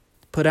quick,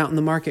 put out in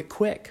the market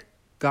quick,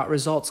 got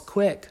results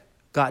quick,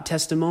 got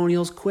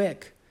testimonials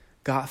quick,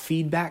 got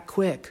feedback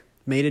quick,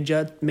 made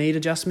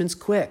adjustments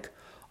quick.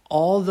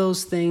 All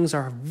those things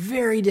are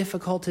very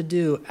difficult to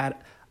do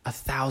at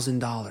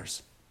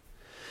 $1,000.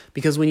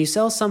 Because when you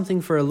sell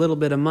something for a little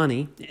bit of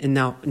money, and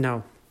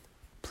now,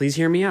 please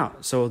hear me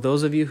out. So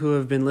those of you who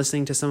have been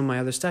listening to some of my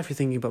other stuff, you're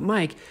thinking, but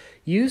Mike,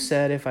 you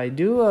said if I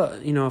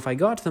if I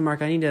go out to the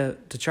market, I need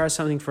to charge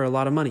something for a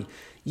lot of money.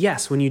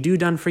 Yes, when you do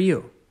done for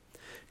you.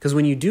 Because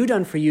when you do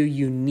done for you,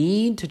 you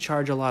need to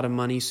charge a lot of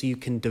money so you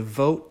can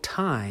devote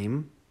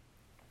time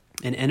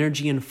and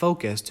energy and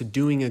focus to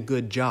doing a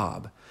good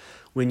job.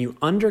 When you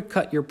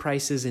undercut your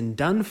prices in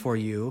done for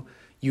you,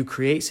 you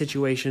create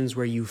situations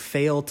where you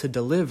fail to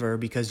deliver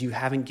because you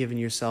haven't given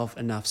yourself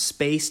enough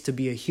space to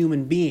be a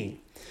human being,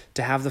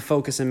 to have the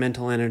focus and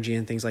mental energy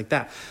and things like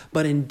that.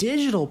 But in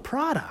digital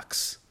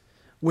products,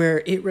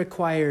 where it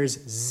requires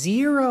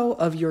zero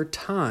of your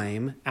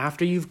time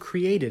after you've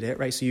created it,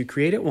 right? So you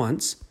create it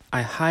once.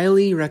 I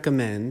highly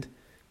recommend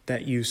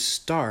that you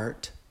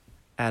start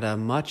at a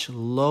much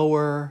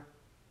lower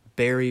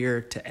barrier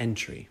to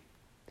entry.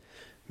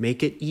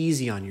 Make it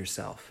easy on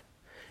yourself.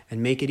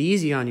 And make it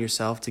easy on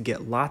yourself to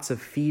get lots of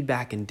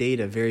feedback and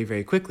data very,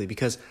 very quickly.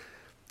 Because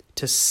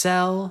to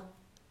sell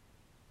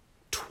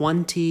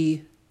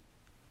 20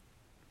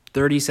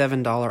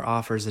 $37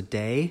 offers a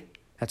day,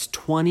 that's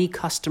 20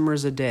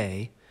 customers a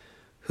day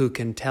who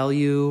can tell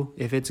you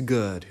if it's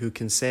good, who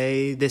can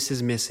say this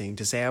is missing,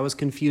 to say I was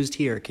confused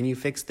here, can you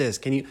fix this?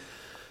 To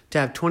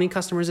have 20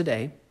 customers a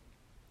day,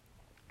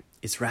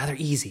 it's rather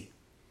easy.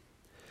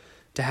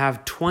 To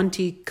have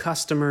 20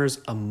 customers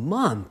a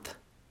month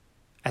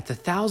at the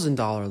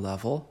 $1,000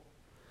 level,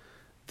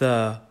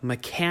 the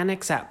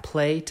mechanics at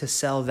play to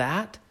sell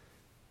that,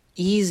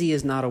 easy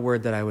is not a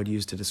word that I would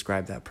use to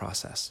describe that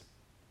process.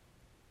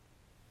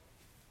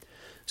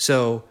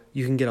 So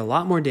you can get a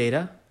lot more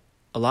data,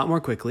 a lot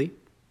more quickly,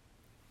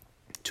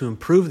 to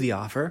improve the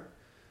offer,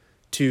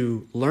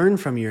 to learn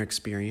from your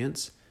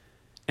experience,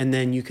 and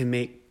then you can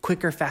make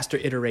quicker, faster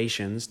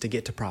iterations to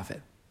get to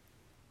profit.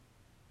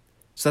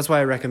 So that's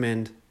why I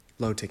recommend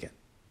low ticket.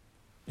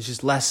 It's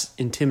just less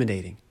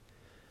intimidating.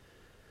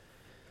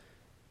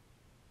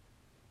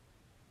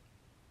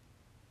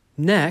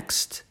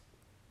 Next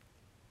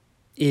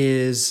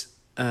is,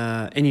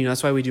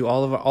 that's why we do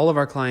all of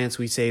our clients,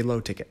 we say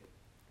low ticket.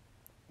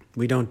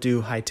 We don't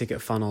do high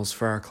ticket funnels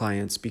for our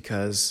clients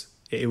because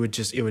it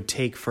would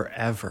take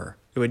forever.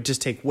 It would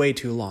just take way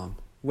too long,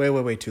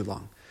 way too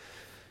long.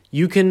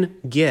 You can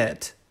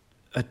get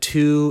a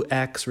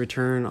 2x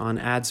return on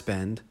ad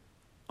spend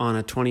on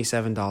a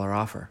 $27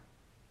 offer.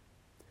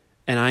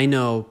 And I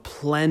know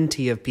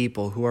plenty of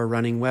people who are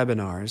running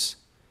webinars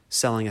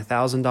selling a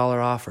 $1,000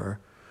 offer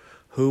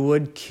who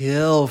would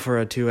kill for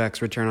a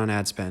 2x return on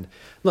ad spend.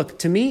 Look,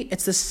 to me,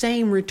 it's the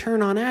same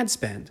return on ad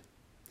spend.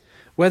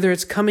 Whether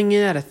it's coming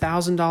in at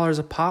 $1,000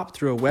 a pop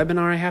through a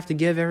webinar I have to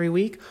give every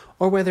week,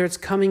 or whether it's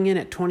coming in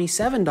at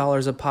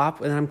 $27 a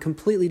pop and I'm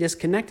completely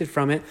disconnected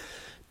from it,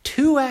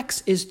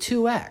 2x is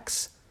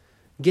 2x.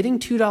 Getting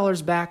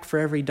 $2 back for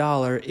every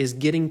dollar is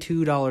getting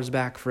 $2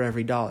 back for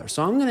every dollar.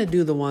 So I'm going to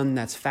do the one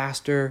that's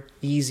faster,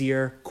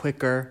 easier,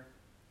 quicker.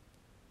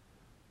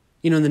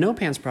 In the No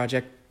Pants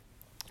Project,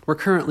 we're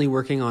currently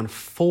working on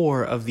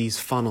 4 of these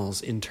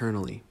funnels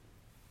internally.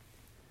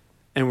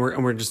 And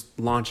we're just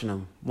launching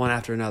them one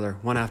after another,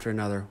 one after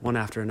another, one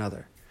after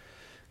another.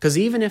 Because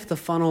even if the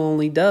funnel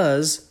only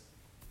does,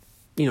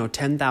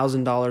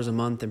 $10,000 a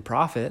month in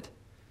profit,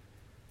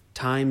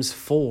 times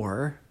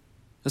 4,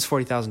 that's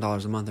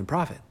 $40,000 a month in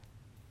profit.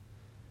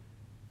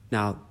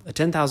 Now, a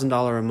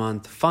 $10,000 a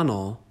month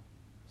funnel,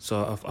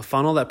 so a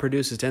funnel that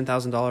produces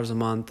 $10,000 a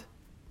month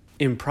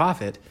in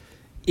profit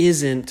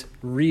isn't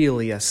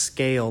really a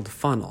scaled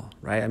funnel,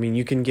 right? I mean,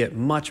 you can get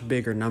much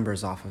bigger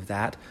numbers off of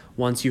that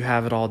once you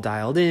have it all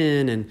dialed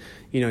in, and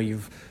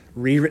you've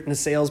rewritten the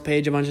sales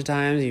page a bunch of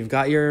times, you've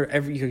got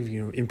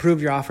you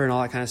improved your offer and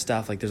all that kind of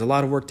stuff. Like, there's a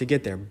lot of work to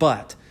get there,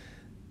 but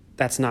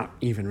that's not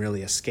even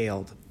really a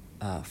scaled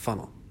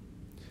funnel.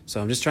 So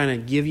I'm just trying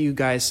to give you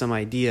guys some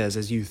ideas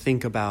as you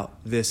think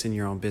about this in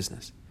your own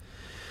business.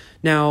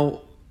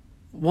 Now,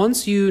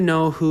 once you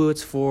know who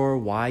it's for,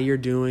 why you're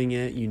doing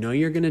it,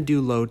 you're going to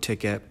do low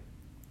ticket,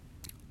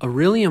 a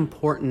really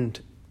important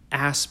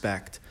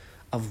aspect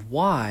of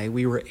why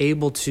we were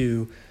able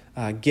to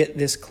get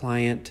this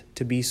client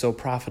to be so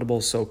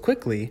profitable so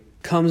quickly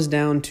comes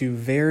down to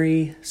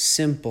very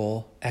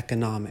simple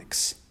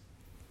economics.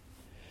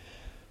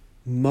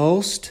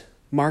 Most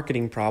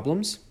marketing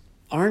problems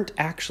aren't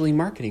actually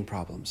marketing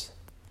problems.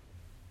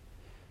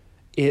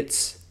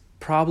 It's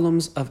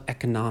problems of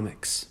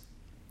economics.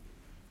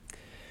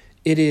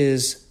 It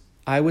is,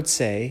 I would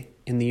say,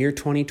 in the year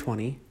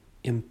 2020,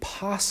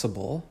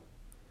 impossible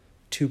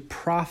to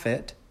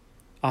profit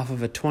off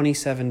of a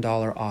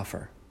 $27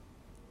 offer.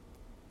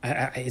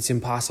 It's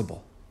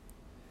impossible.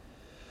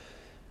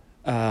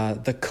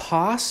 The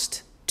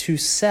cost to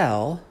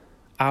sell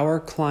our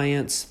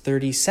client's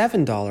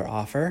 $37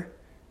 offer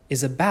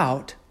is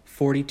about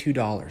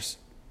 $42.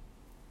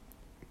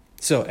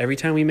 So every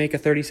time we make a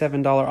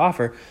 $37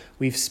 offer,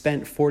 we've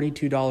spent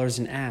 $42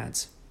 in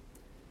ads.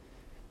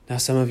 Now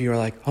some of you are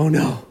like, oh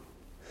no,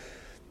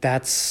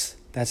 that's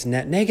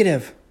net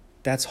negative.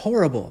 That's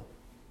horrible.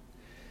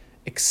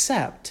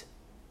 Except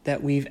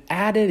that we've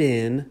added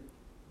in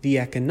the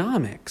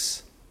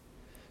economics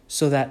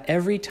so that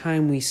every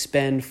time we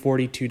spend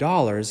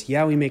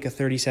 $42, we make a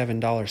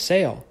 $37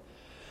 sale,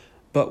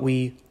 but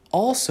we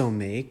also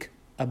make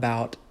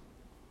about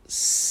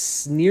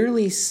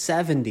nearly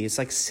 70, it's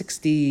like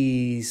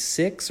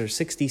 66 or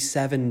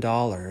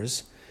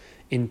 $67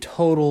 in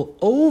total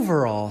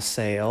overall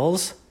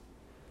sales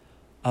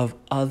of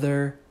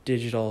other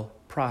digital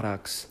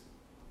products,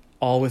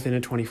 all within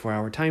a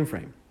 24-hour time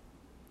frame.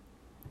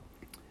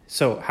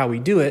 So how we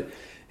do it,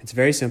 it's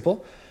very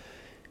simple.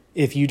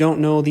 If you don't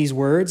know these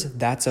words,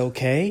 that's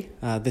okay.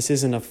 This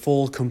isn't a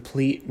full,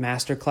 complete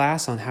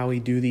masterclass on how we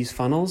do these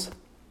funnels.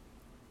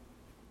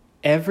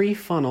 Every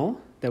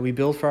funnel that we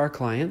build for our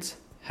clients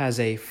has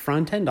a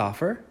front-end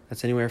offer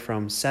that's anywhere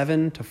from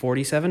 $7 to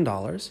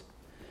 $47.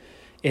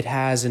 It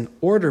has an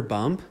order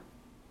bump.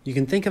 You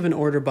can think of an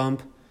order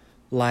bump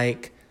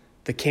like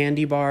the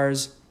candy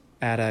bars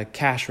at a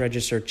cash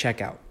register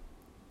checkout.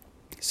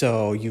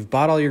 So you've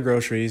bought all your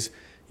groceries,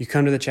 you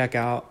come to the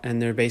checkout,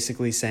 and they're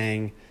basically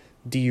saying,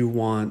 do you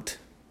want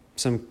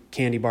some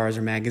candy bars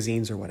or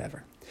magazines or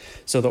whatever?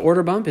 So the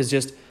order bump is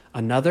just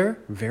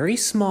another very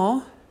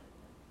small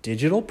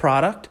digital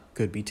product,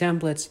 could be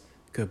templates,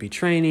 could be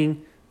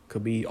training,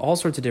 could be all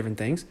sorts of different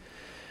things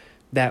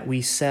that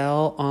we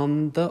sell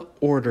on the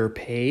order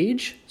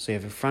page. So you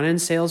have a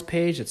front-end sales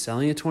page that's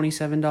selling a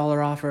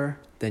 $27 offer.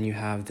 Then you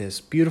have this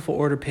beautiful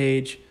order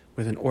page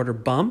with an order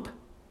bump.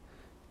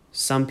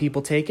 Some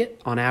people take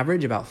it. On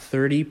average, about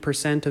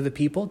 30% of the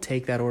people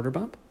take that order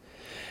bump.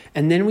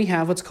 And then we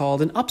have what's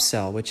called an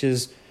upsell, which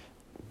is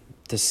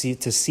to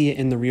see it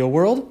in the real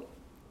world.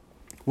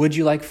 Would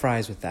you like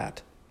fries with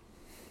that?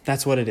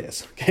 That's what it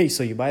is. Okay,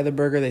 so you buy the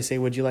burger, they say,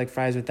 would you like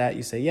fries with that?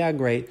 You say, yeah,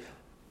 great.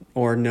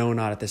 Or no,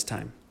 not at this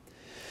time.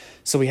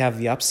 So we have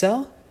the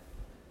upsell,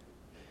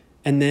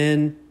 and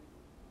then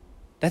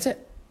that's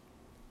it.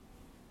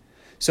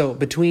 So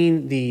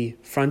between the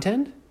front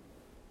end,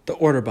 the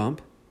order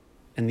bump,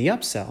 and the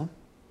upsell,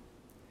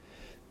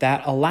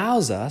 that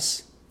allows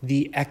us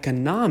the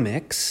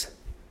economics,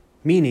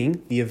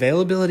 meaning the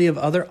availability of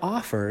other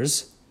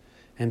offers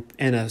and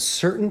a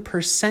certain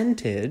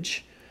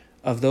percentage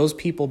of those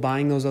people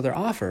buying those other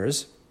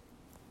offers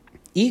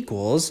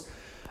equals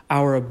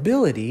our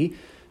ability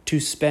to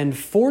spend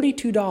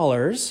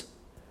 $42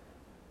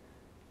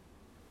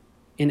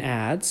 in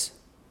ads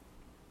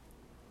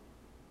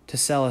to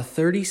sell a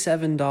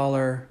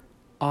 $37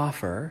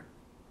 offer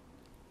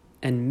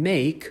and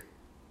make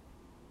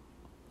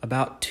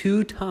about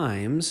 2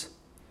 times,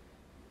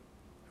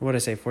 what did I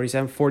say,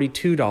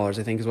 $42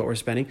 I think is what we're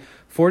spending.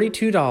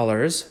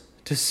 $42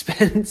 to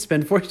spend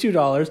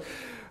 $42,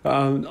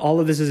 all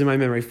of this is in my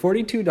memory,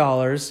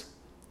 $42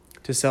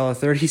 to sell a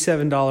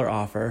 $37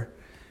 offer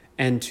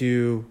and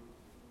to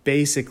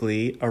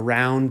basically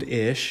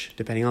around-ish,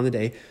 depending on the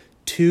day,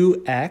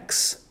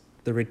 2x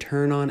the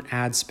return on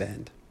ad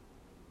spend.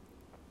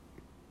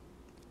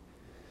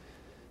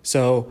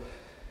 So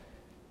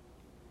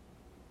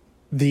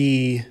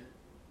the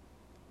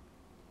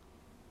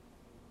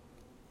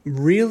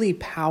really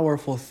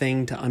powerful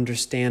thing to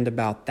understand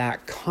about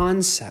that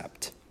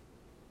concept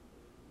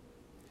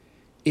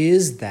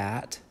is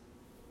that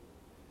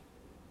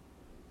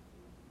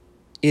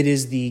it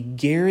is the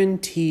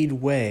guaranteed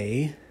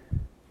way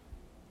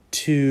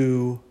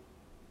to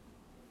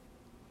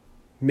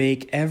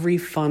make every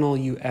funnel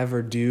you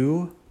ever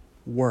do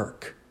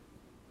work.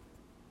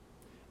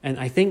 And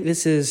I think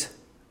this is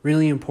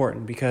really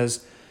important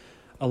because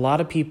a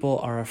lot of people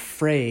are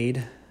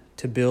afraid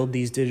to build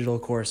these digital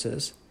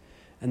courses,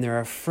 and they're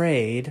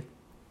afraid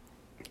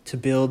to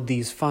build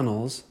these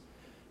funnels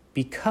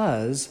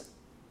because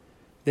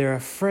they're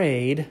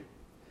afraid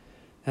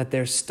that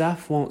their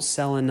stuff won't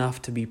sell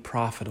enough to be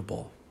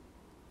profitable.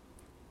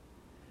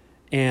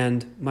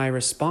 And my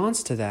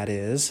response to that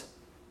is,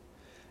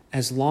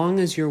 as long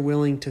as you're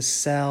willing to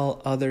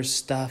sell other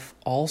stuff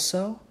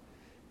also,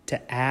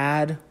 to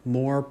add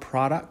more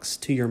products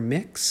to your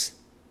mix,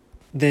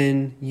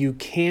 then you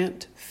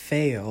can't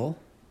fail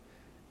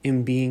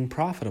in being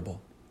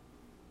profitable.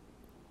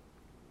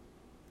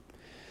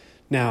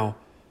 Now,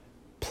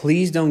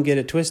 please don't get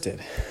it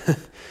twisted.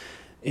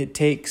 It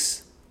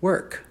takes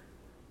work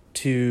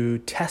to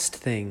test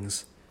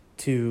things,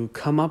 to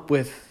come up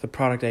with the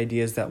product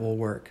ideas that will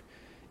work.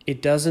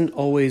 It doesn't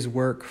always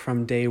work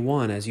from day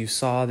one. As you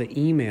saw the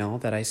email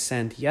that I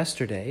sent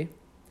yesterday,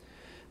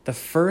 the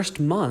first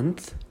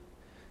month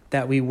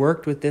that we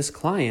worked with this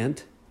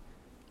client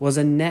was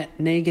a net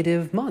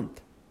negative month.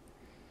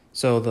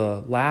 So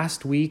the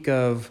last week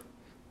of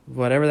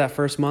whatever that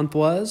first month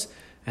was,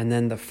 and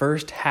then the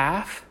first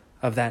half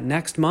of that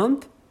next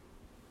month,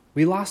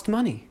 we lost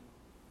money.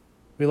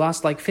 We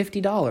lost like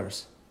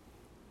 $50.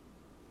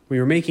 We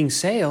were making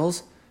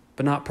sales,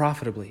 but not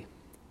profitably.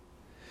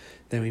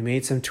 Then we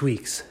made some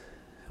tweaks,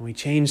 and we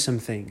changed some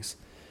things,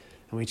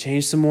 and we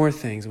changed some more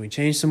things, and we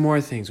changed some more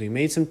things. We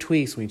made some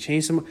tweaks, and we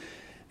changed some,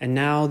 and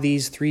now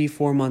these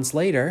 3-4 months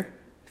later,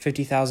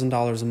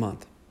 $50,000 a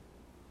month.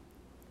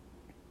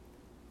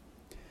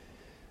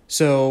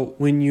 So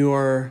when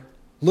you're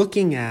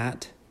looking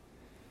at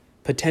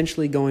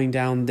potentially going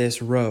down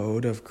this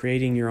road of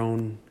creating your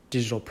own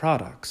digital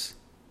products,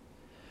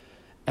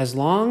 as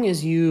long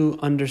as you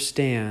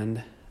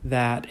understand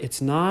that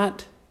it's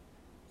not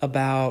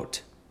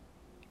about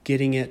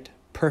getting it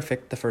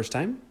perfect the first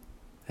time,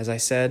 as I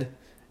said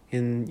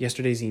in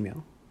yesterday's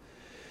email,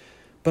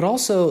 but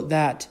also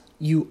that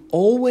you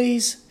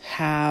always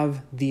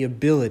have the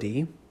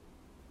ability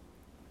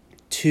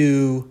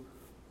to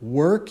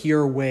work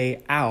your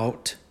way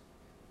out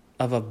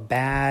of a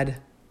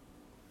bad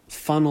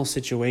funnel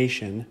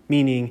situation,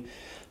 meaning,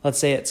 let's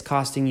say it's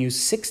costing you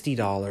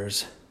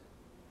 $60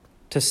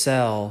 to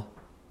sell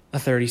a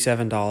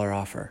 $37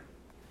 offer.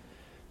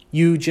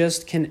 You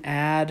just can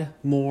add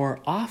more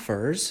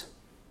offers,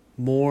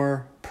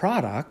 more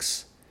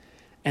products,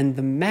 and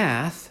the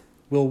math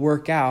will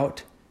work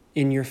out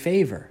in your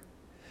favor.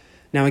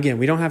 Now, again,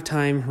 we don't have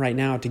time right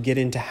now to get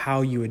into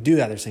how you would do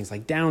that. There's things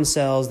like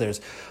downsells,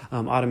 there's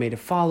automated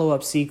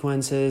follow-up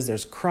sequences,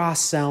 there's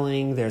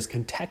cross-selling, there's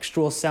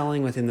contextual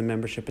selling within the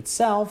membership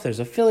itself, there's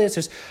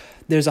affiliates,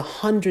 there's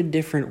 100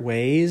 different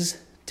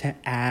ways to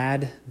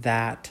add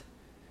that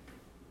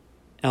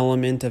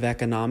element of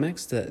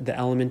economics, the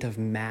element of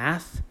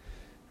math,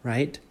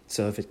 right?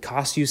 So if it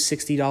costs you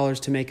 $60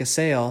 to make a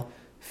sale,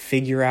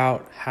 figure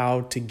out how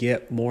to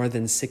get more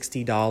than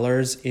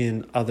 $60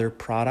 in other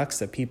products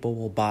that people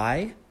will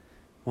buy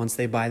once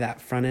they buy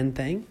that front end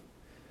thing.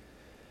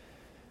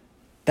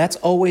 That's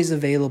always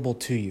available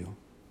to you.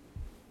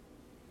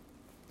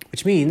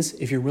 Which means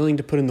if you're willing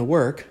to put in the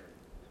work,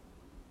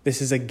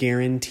 this is a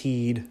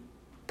guaranteed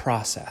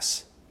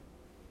process.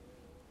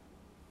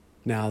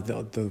 Now,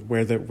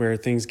 where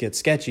things get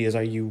sketchy is,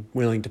 are you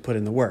willing to put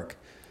in the work?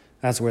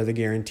 That's where the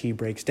guarantee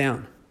breaks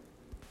down.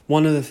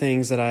 One of the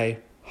things that I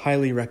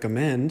highly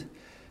recommend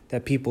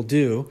that people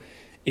do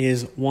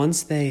is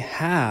once they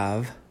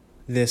have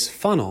this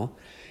funnel,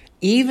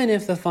 even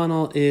if the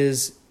funnel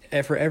is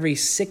for every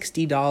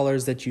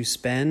 $60 that you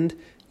spend,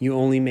 you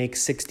only make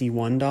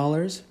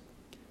 $61,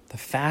 the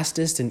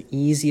fastest and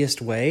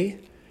easiest way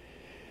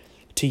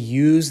to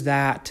use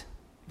that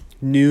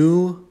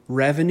new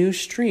revenue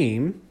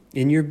stream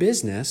in your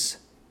business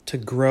to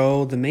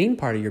grow the main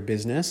part of your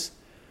business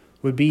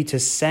would be to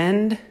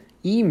send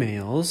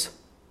emails,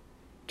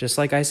 just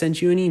like I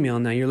sent you an email.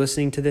 Now you're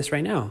listening to this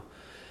right now.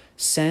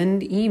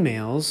 Send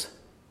emails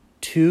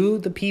to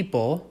the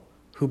people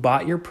who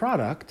bought your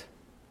product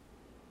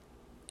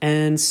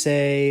and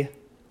say,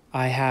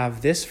 I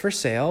have this for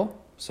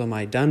sale, so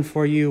my done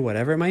for you,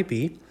 whatever it might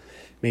be.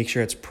 Make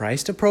sure it's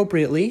priced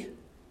appropriately,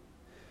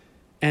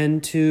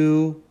 and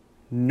to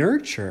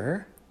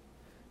nurture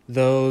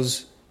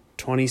those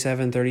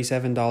 $27,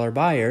 $37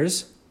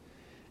 buyers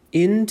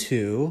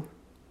into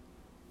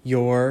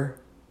your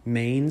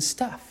main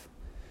stuff.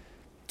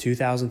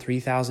 $2,000,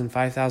 $3,000,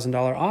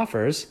 $5,000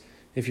 offers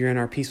if you're in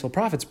our Peaceful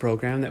Profits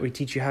program that we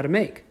teach you how to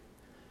make.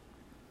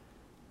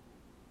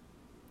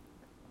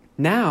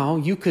 Now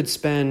you could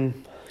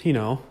spend,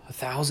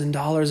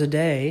 $1,000 a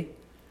day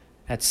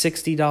at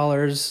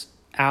 $60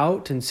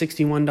 out and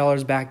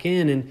 $61 back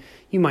in, and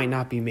you might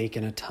not be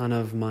making a ton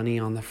of money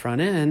on the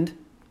front end,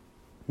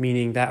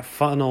 meaning that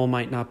funnel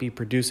might not be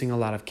producing a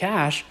lot of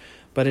cash,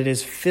 but it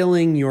is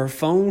filling your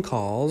phone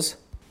calls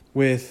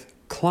with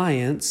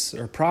clients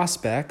or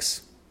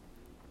prospects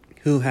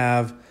who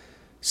have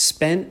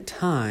spent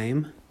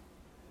time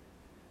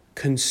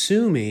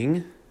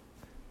consuming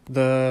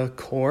the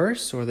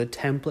course or the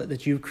template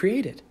that you've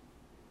created.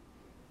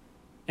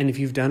 And if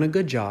you've done a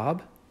good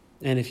job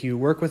And if you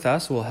work with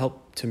us, we'll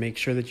help to make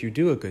sure that you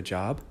do a good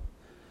job.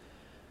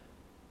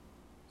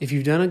 If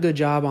you've done a good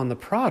job on the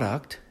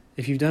product,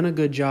 if you've done a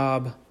good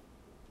job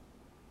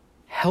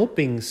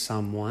helping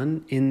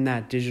someone in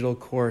that digital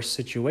course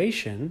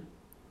situation,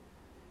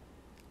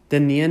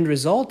 then the end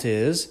result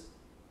is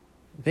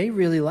they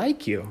really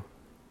like you.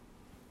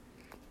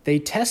 They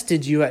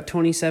tested you at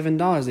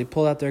 $27. They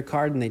pulled out their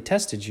card and they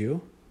tested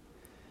you.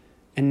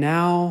 And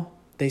now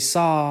they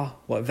saw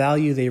what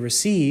value they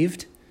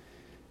received.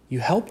 You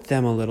helped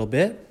them a little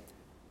bit.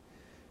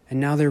 And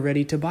now they're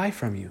ready to buy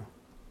from you.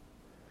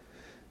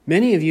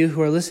 Many of you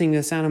who are listening to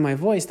the sound of my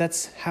voice,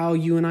 that's how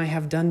you and I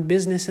have done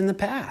business in the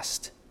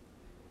past.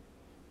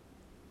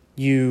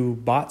 You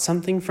bought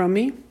something from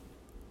me.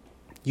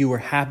 You were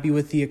happy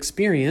with the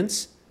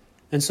experience.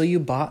 And so you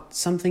bought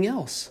something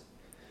else.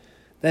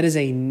 That is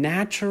a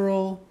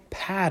natural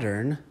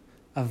pattern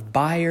of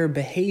buyer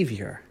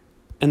behavior.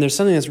 And there's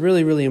something that's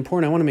really, really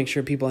important. I want to make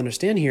sure people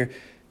understand here.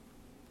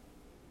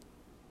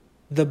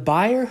 The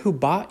buyer who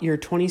bought your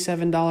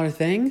 $27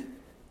 thing,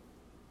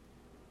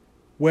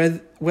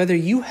 whether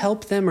you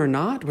help them or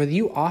not, whether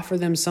you offer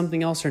them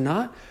something else or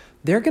not,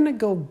 they're going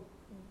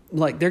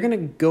to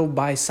go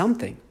buy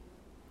something.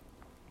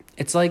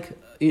 It's like,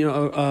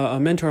 a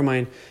mentor of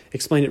mine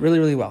explained it really,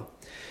 really well.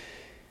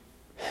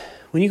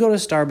 When you go to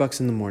Starbucks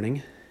in the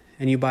morning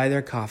and you buy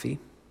their coffee,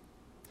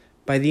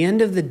 by the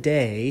end of the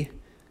day,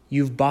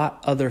 you've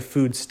bought other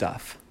food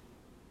stuff.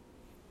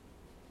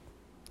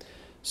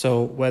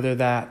 So whether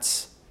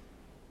that's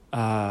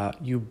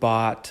you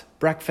bought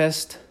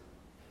breakfast,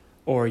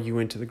 or you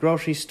went to the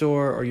grocery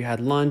store, or you had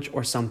lunch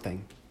or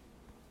something.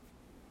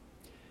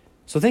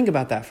 So think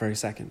about that for a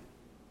second.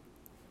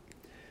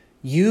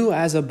 You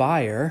as a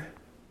buyer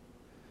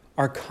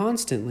are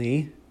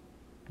constantly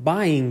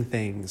buying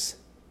things.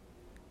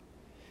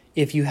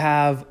 If you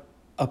have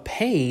a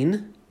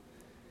pain,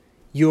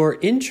 your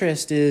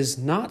interest is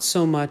not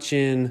so much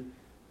in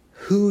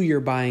who you're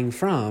buying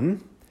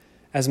from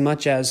as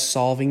much as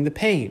solving the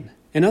pain.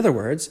 In other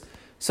words,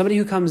 somebody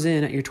who comes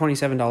in at your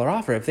 $27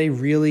 offer, if they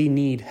really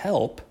need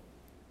help,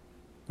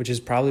 which is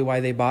probably why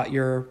they bought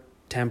your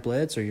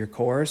templates or your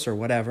course or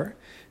whatever,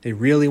 they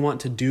really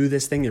want to do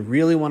this thing, they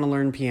really want to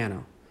learn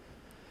piano,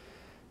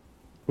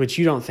 which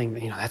you don't think,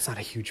 that's not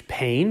a huge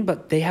pain,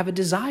 but they have a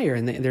desire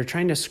and they're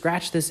trying to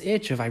scratch this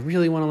itch of, I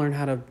really want to learn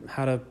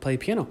how to play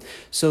piano.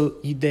 So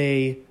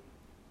they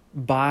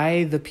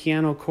buy the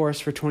piano course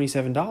for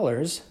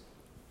 $27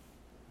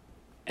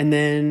 and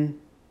then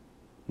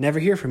never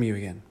hear from you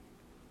again.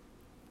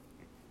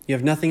 You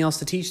have nothing else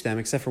to teach them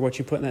except for what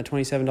you put in that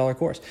 $27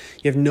 course.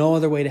 You have no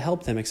other way to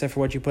help them except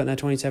for what you put in that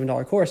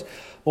 $27 course.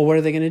 Well, what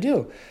are they going to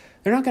do?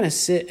 They're not going to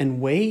sit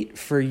and wait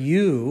for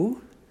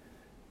you.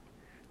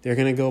 They're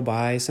going to go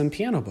buy some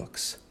piano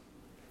books.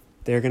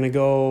 They're going to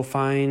go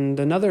find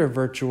another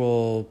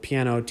virtual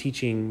piano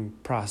teaching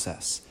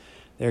process.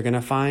 They're going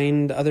to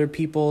find other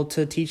people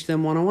to teach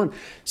them one-on-one.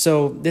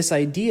 So this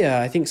idea,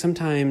 I think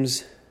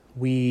sometimes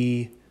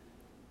we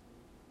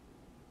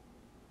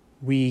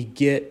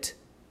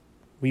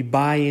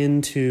buy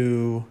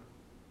into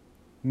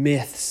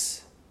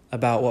myths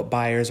about what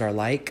buyers are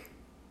like.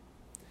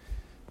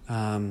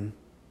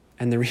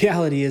 And the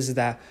reality is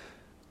that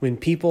when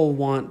people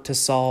want to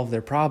solve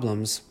their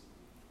problems,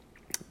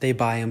 they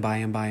buy and buy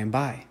and buy and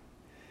buy.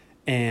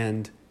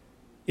 And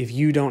if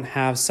you don't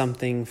have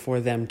something for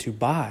them to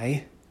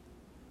buy,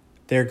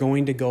 they're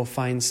going to go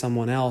find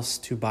someone else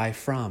to buy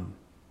from.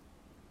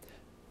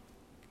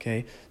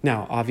 Okay.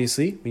 Now,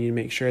 obviously, we need to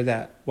make sure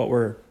that what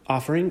we're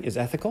offering is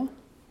ethical,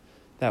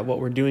 that what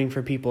we're doing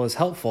for people is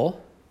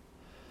helpful,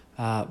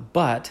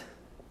 but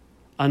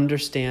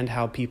understand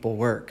how people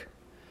work.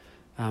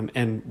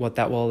 And what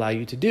that will allow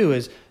you to do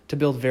is to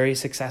build very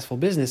successful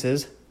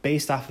businesses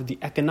based off of the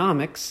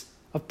economics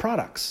of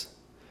products,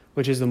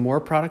 which is the more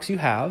products you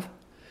have,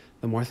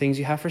 the more things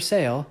you have for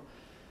sale,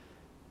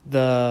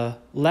 the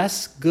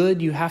less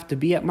good you have to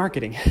be at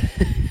marketing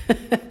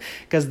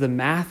because the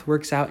math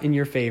works out in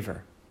your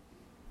favor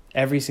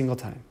every single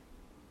time.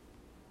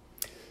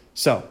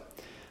 So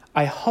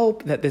I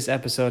hope that this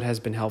episode has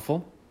been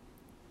helpful.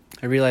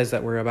 I realize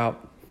that we're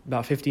about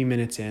 15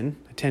 minutes in.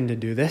 I tend to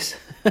do this.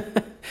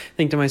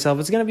 Think to myself,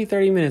 it's going to be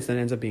 30 minutes, then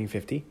it ends up being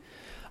 50.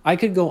 I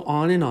could go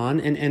on,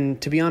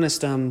 and to be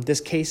honest, this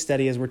case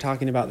study, as we're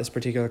talking about this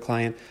particular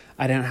client,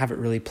 I didn't have it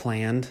really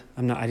planned.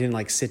 I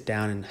didn't sit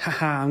down and,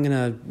 I'm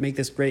going to make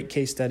this great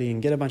case study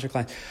and get a bunch of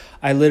clients.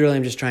 I literally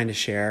am just trying to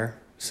share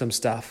some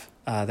stuff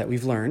that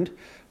we've learned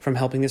from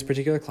helping this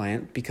particular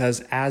client,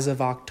 because as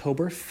of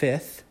October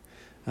 5th,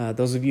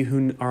 those of you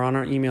who are on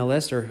our email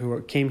list or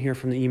who came here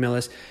from the email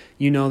list,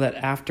 you know that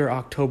after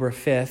October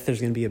 5th,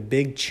 there's going to be a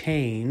big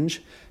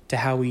change to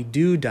how we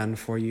do Done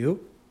For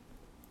You.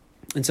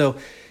 And so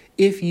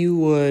if you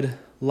would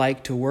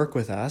like to work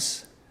with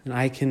us, and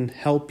I can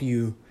help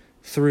you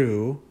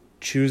through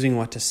choosing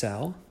what to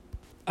sell,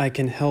 I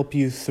can help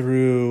you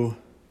through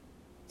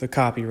the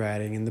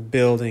copywriting and the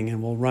building,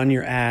 and we'll run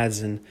your ads,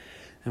 and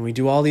we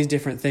do all these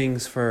different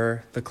things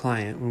for the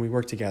client when we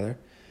work together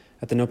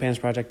at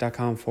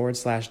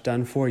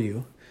thenopansproject.com/done for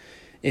you.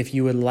 If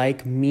you would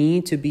like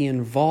me to be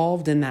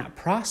involved in that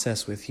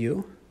process with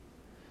you,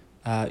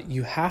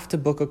 you have to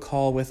book a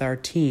call with our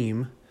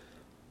team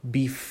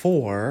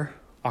before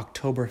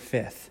October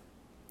 5th.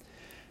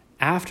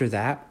 After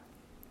that,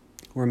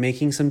 we're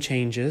making some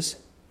changes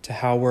to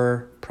how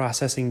we're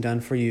processing done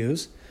for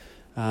yous,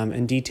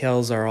 and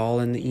details are all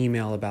in the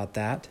email about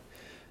that.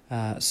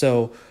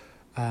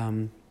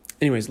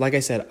 Anyways, like I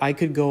said, I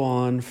could go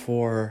on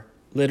for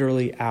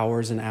literally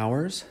hours and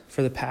hours.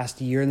 For the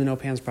past year in the No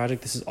Pans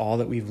Project, this is all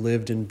that we've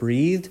lived and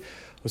breathed,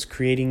 was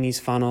creating these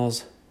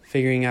funnels,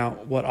 figuring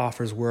out what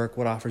offers work,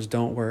 what offers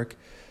don't work.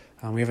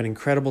 We have an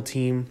incredible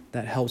team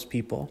that helps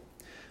people.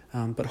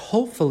 But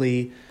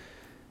hopefully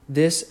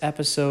this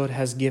episode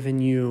has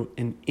given you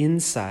an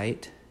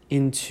insight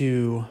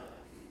into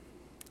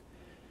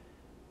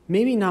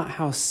maybe not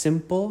how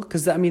simple,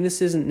 because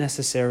this isn't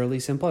necessarily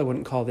simple. I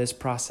wouldn't call this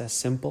process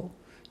simple.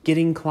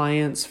 Getting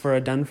clients for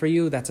a done for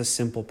you, that's a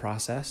simple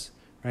process,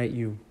 right?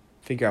 You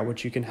figure out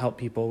what you can help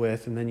people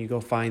with, and then you go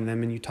find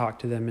them and you talk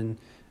to them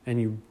and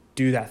you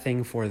do that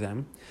thing for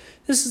them.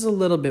 This is a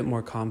little bit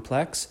more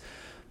complex,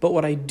 but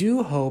what I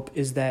do hope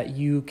is that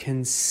you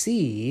can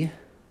see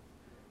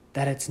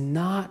that it's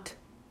not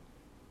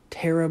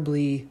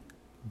terribly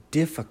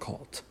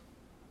difficult.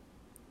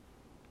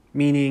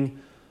 Meaning,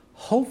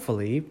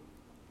 hopefully,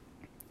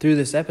 through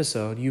this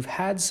episode, you've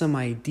had some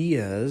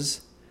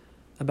ideas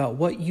about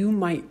what you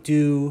might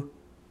do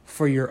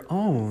for your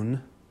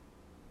own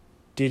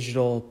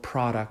digital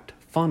product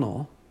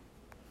funnel.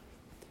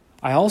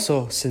 I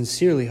also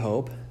sincerely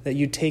hope that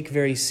you take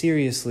very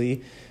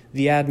seriously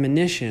the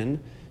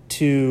admonition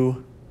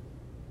to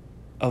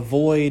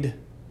avoid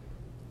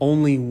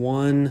only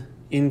one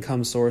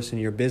income source in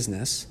your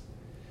business,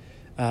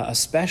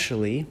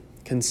 especially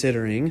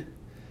considering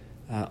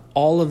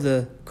all of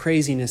the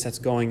craziness that's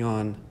going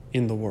on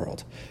in the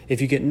world. If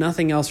you get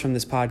nothing else from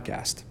this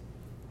podcast,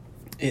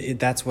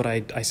 that's what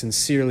I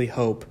sincerely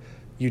hope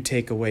you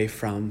take away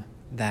from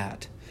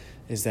that,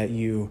 is that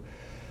you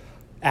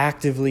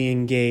actively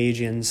engage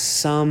in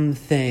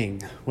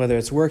something, whether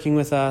it's working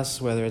with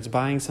us, whether it's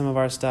buying some of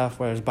our stuff,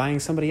 whether it's buying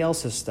somebody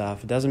else's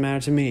stuff, it doesn't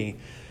matter to me.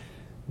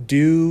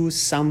 Do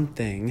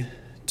something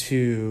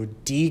to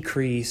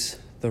decrease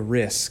the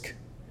risk.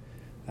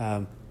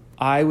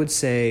 I would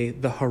say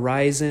the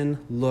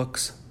horizon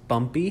looks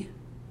bumpy,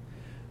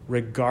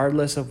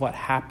 regardless of what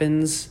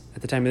happens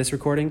at the time of this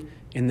recording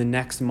in the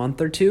next month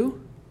or two.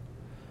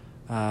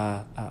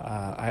 There's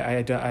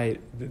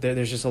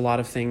just a lot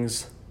of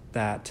things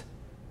that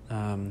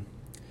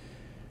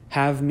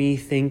have me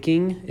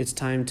thinking it's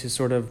time to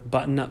sort of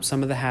button up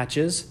some of the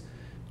hatches,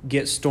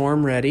 get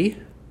storm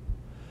ready,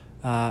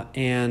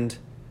 and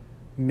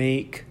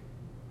make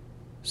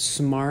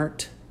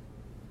smart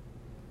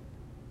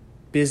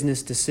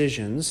business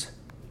decisions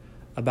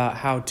about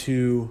how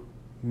to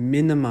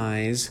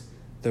minimize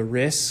the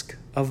risk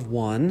of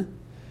one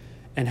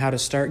and how to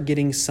start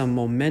getting some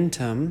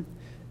momentum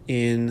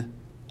in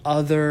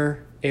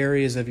other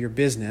areas of your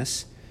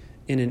business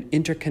in an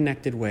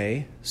interconnected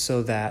way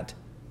so that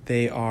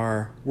they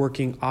are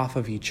working off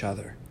of each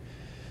other.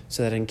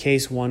 So that in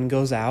case one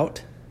goes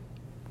out,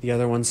 the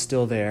other one's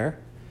still there.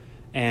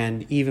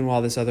 And even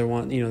while this other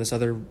one, this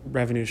other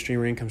revenue stream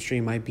or income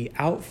stream might be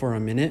out for a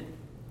minute,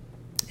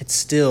 it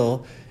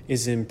still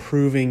is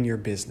improving your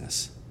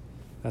business.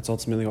 That's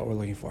ultimately what we're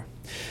looking for.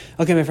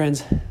 Okay, my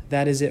friends,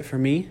 that is it for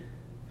me.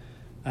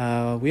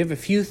 We have a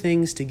few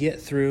things to get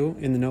through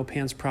in the No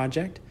Pants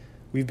Project.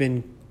 We've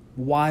been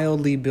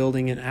wildly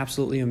building an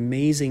absolutely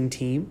amazing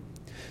team.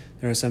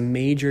 There are some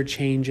major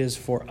changes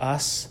for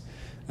us.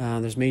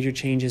 There's major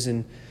changes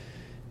in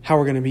how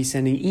we're going to be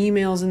sending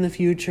emails in the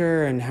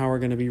future and how we're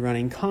going to be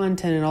running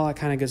content and all that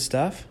kind of good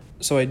stuff.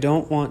 So I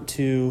don't want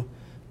to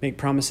make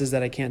promises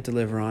that I can't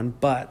deliver on,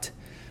 but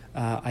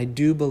I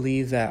do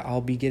believe that I'll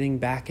be getting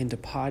back into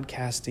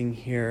podcasting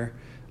here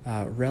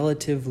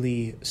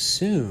relatively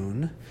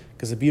soon,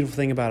 because the beautiful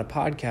thing about a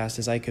podcast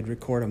is I could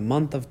record a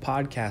month of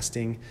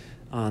podcasting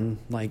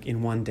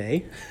in one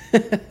day,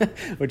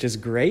 which is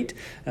great.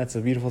 That's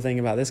a beautiful thing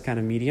about this kind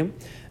of medium.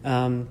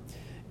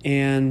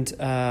 And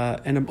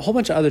a whole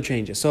bunch of other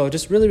changes. So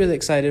just really, really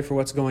excited for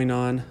what's going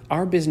on.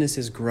 Our business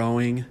is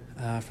growing.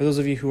 For those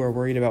of you who are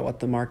worried about what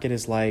the market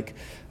is like,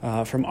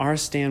 from our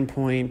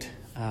standpoint,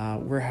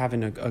 we're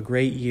having a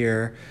great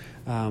year.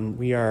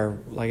 We are,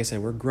 like I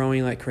said, we're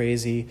growing like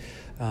crazy.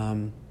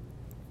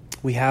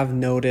 We have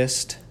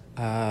noticed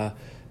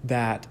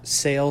that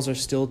sales are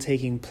still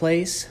taking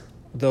place,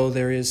 though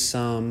there's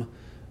some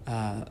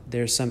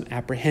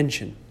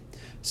apprehension.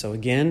 So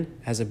again,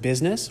 as a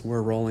business,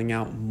 we're rolling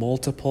out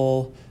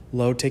multiple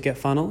low-ticket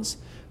funnels.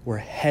 We're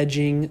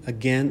hedging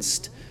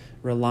against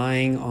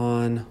relying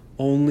on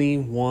only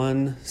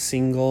one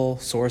single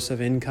source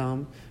of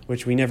income,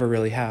 which we never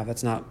really have.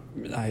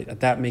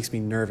 That makes me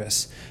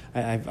nervous.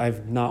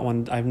 I've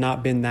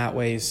not been that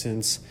way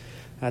since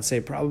I'd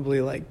say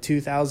probably like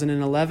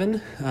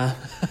 2011. I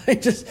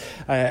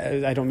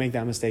don't make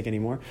that mistake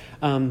anymore.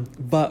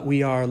 But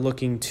we are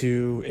looking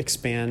to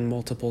expand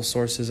multiple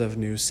sources of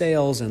new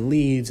sales and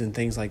leads and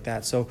things like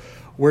that. So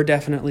we're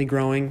definitely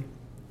growing.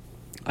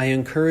 I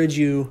encourage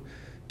you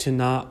to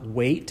not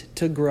wait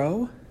to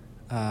grow.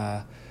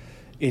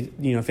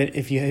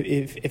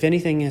 If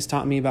anything has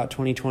taught me about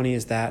 2020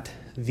 is that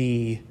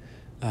the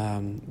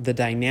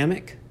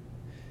dynamic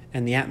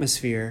and the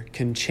atmosphere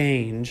can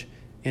change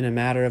in a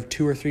matter of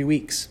 2 or 3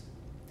 weeks.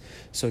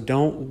 So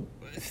don't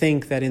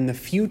think that in the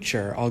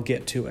future I'll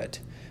get to it,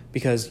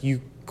 because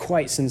you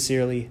quite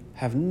sincerely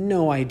have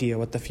no idea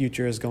what the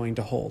future is going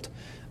to hold.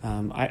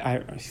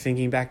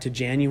 Thinking back to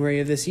January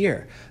of this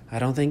year, I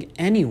don't think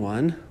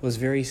anyone was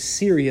very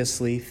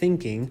seriously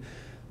thinking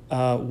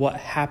what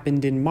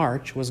happened in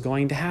March was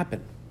going to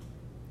happen.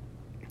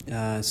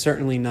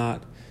 Certainly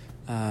not,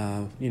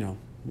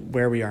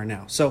 where we are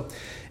now. So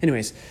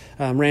anyways,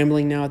 I'm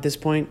rambling now at this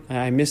point.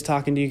 I miss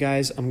talking to you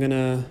guys. I'm going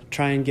to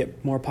try and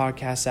get more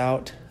podcasts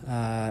out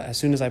as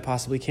soon as I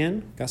possibly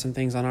can. Got some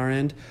things on our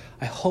end.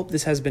 I hope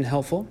this has been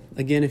helpful.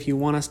 Again, if you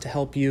want us to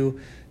help you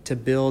to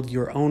build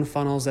your own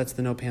funnels, that's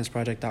the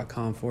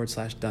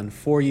nopantsproject.com/done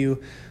for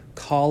you.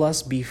 Call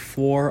us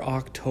before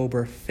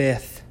October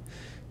 5th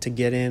to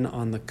get in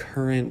on the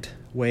current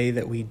way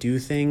that we do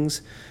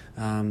things.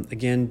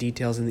 Again,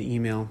 details in the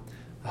email.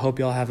 I hope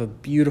y'all have a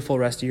beautiful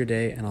rest of your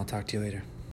day, and I'll talk to you later.